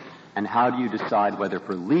commitment. And how do you decide whether,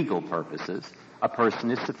 for legal purposes, a person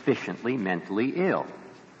is sufficiently mentally ill?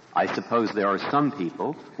 I suppose there are some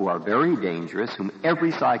people who are very dangerous, whom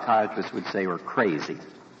every psychiatrist would say are crazy,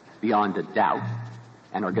 beyond a doubt,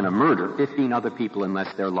 and are going to murder 15 other people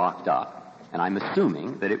unless they're locked up. And I'm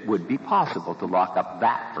assuming that it would be possible to lock up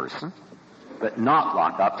that person, but not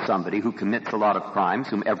lock up somebody who commits a lot of crimes,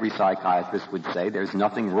 whom every psychiatrist would say there's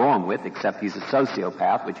nothing wrong with except he's a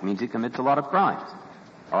sociopath, which means he commits a lot of crimes.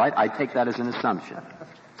 All right? I take that as an assumption.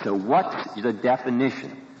 So what's the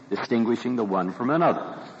definition distinguishing the one from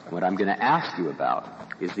another? What I'm going to ask you about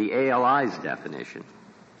is the ALI's definition,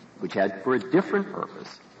 which had for a different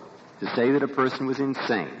purpose to say that a person was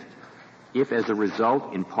insane if, as a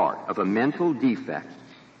result, in part, of a mental defect,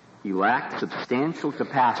 he lacked substantial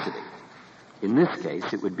capacity. In this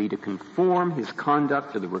case, it would be to conform his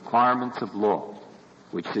conduct to the requirements of law,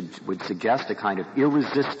 which would suggest a kind of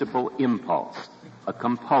irresistible impulse, a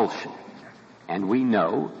compulsion. And we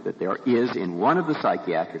know that there is, in one of the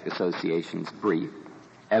Psychiatric Association's brief,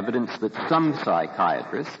 evidence that some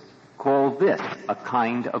psychiatrists call this a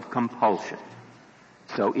kind of compulsion.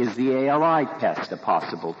 So is the ALI test a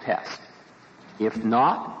possible test? If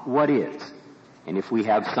not, what is? And if we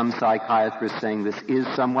have some psychiatrists saying this is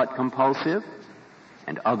somewhat compulsive,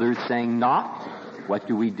 and others saying not, what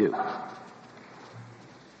do we do?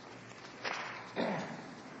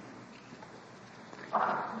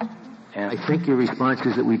 I think your response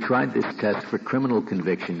is that we tried this test for criminal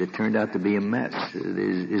conviction. It turned out to be a mess.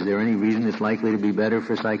 Is there any reason it's likely to be better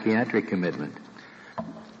for psychiatric commitment?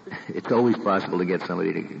 It's always possible to get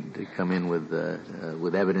somebody to come in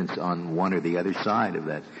with evidence on one or the other side of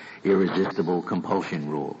that irresistible compulsion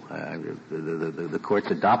rule. The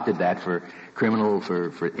courts adopted that for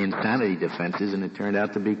for insanity defenses, and it turned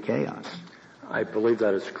out to be chaos. I believe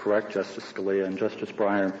that is correct, Justice Scalia and Justice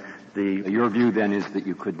Breyer. Your view, then, is that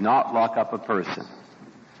you could not lock up a person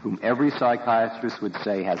whom every psychiatrist would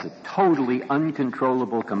say has a totally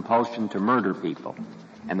uncontrollable compulsion to murder people,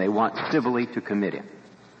 and they want civilly to commit him.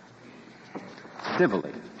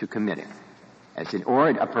 Civilly to commit him. Or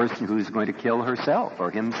a person who's going to kill herself or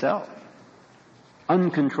himself.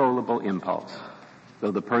 Uncontrollable impulse,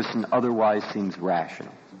 though the person otherwise seems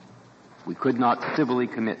rational. We could not civilly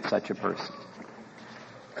commit such a person.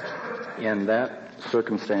 In that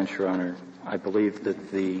circumstance, Your Honor, I believe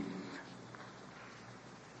that the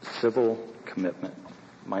civil commitment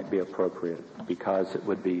might be appropriate because it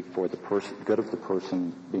would be for the good of the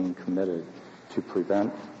person being committed to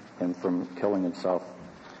prevent him from killing himself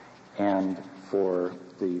and for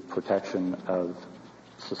the protection of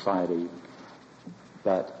society.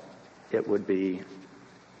 But it would be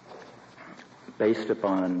based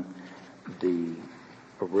upon the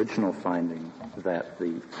original finding that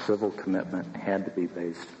the civil commitment had to be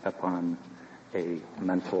based upon a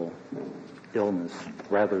mental illness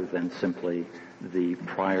rather than simply the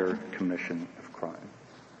prior commission of crime.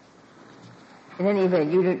 In any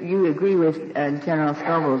event, you agree with General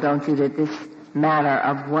Scovel, don't you, that this matter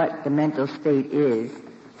of what the mental state is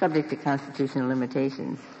subject to constitutional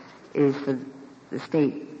limitations is for the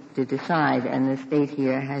state to decide, and the state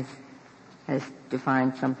here has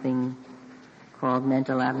defined something called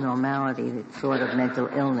mental abnormality, that's sort of mental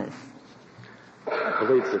illness. I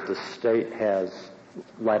believe that the state has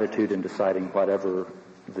latitude in deciding whatever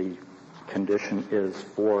the condition is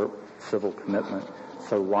for civil commitment,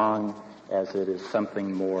 so long as it is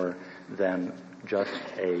something more than just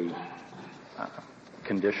a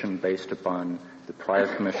condition based upon the prior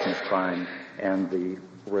commission of crime and the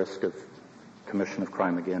risk of commission of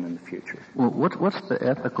crime again in the future. Well, what's the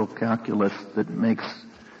ethical calculus that makes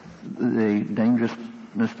the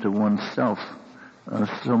dangerousness to oneself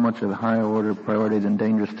so much of a higher order priority than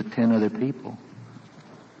dangerous to 10 other people?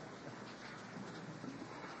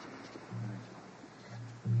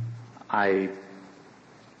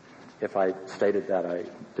 If I stated that, I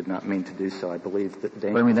did not mean to do so. I believe that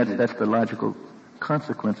But I mean, that's the logical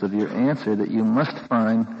consequence of your answer, that you must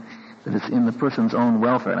find that it's in the person's own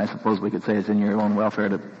welfare, and I suppose we could say it's in your own welfare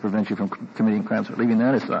to prevent you from committing crimes, but leaving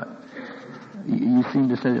that aside. You seem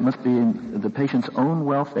to say it must be in the patient's own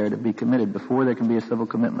welfare to be committed before there can be a civil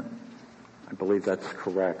commitment. I believe that's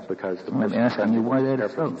correct, because the I'm asking you why that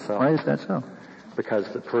is so. Why is that so? Because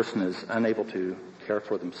the person is unable to care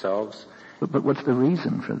for themselves. But what's the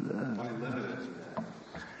reason for that?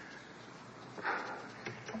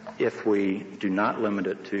 If we do not limit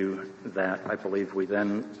it to that, I believe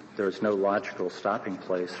there's no logical stopping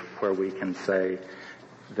place where we can say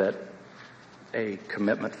that a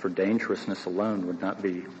commitment for dangerousness alone would not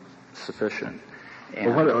be sufficient.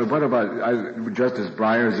 Well, what about Justice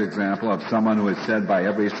Breyer's example of someone who is said by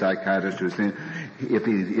every psychiatrist who's seen, if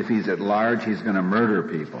he's at large, he's going to murder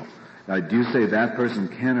people? Do you say that person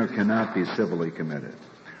can or cannot be civilly committed?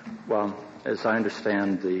 Well, as I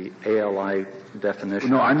understand the ALI definition...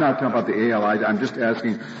 No, I'm not talking about the ALI. I'm just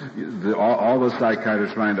asking, all the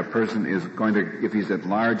psychiatrists find a person is going to, if he's at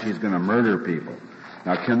large, he's going to murder people.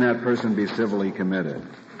 Now, can that person be civilly committed?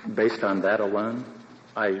 Based on that alone,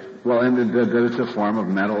 Well, and that it's a form of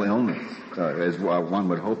mental illness, as one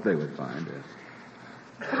would hope they would find it.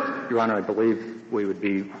 Your Honor, I believe we would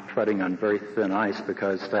be treading on very thin ice,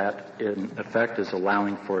 because that, in effect, is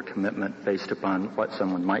allowing for a commitment based upon what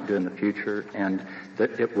someone might do in the future, and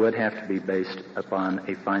that it would have to be based upon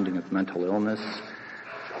a finding of mental illness,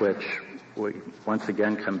 which we once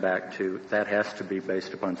again come back to, that has to be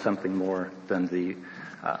based upon something more than the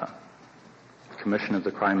commission of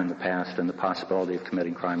the crime in the past and the possibility of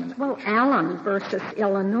committing crime in the future. Well, Allen versus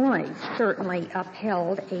Illinois certainly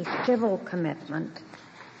upheld a civil commitment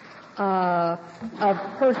of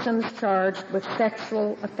persons charged with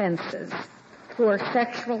sexual offenses who are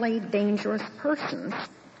sexually dangerous persons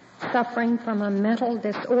suffering from a mental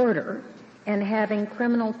disorder and having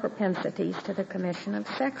criminal propensities to the commission of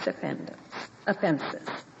sex offenses,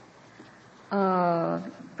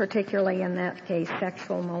 particularly in that case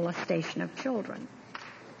sexual molestation of children.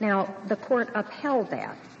 Now, the court upheld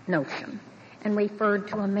that notion and referred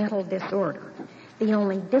to a mental disorder. The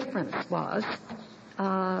only difference was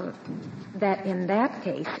that in that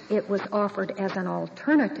case it was offered as an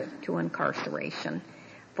alternative to incarceration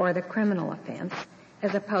for the criminal offense,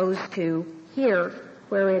 as opposed to here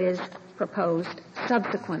where it is proposed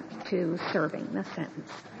subsequent to serving the sentence.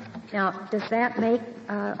 Now, does that make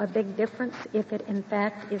a big difference if it in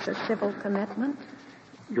fact is a civil commitment?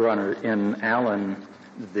 Your Honor, in Allen,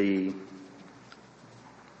 the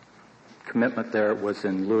commitment there was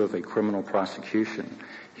in lieu of a criminal prosecution.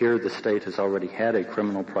 Here, the state has already had a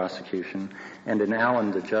criminal prosecution, and in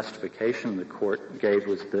Allen, the justification the court gave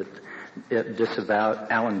was that it disavowed,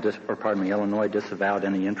 Illinois disavowed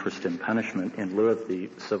any interest in punishment in lieu of the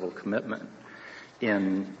civil commitment.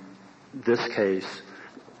 In this case,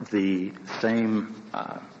 the same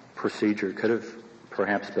procedure could have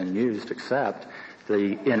perhaps been used, except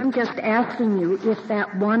I'm just asking you if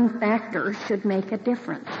that one factor should make a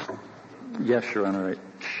difference. Yes, Your Honor, it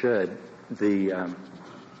should. The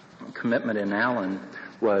commitment in Allen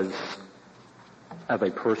was of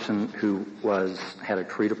a person who had a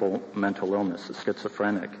treatable mental illness, a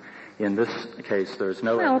schizophrenic. In this case, there's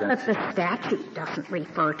no evidence. But the statute doesn't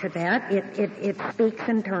refer to that. It speaks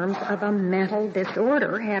in terms of a mental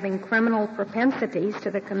disorder having criminal propensities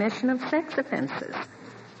to the commission of sex offenses.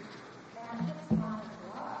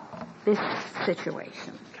 This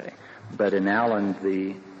situation. Okay. But in Allen,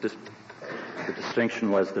 the distinction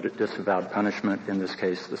was that it disavowed punishment. In this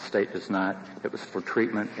case, the state does not. It was for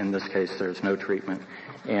treatment. In this case, there's no treatment.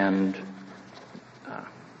 And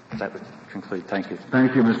that would conclude. Thank you.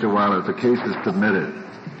 Thank you, Mr. Weiler. The case is submitted.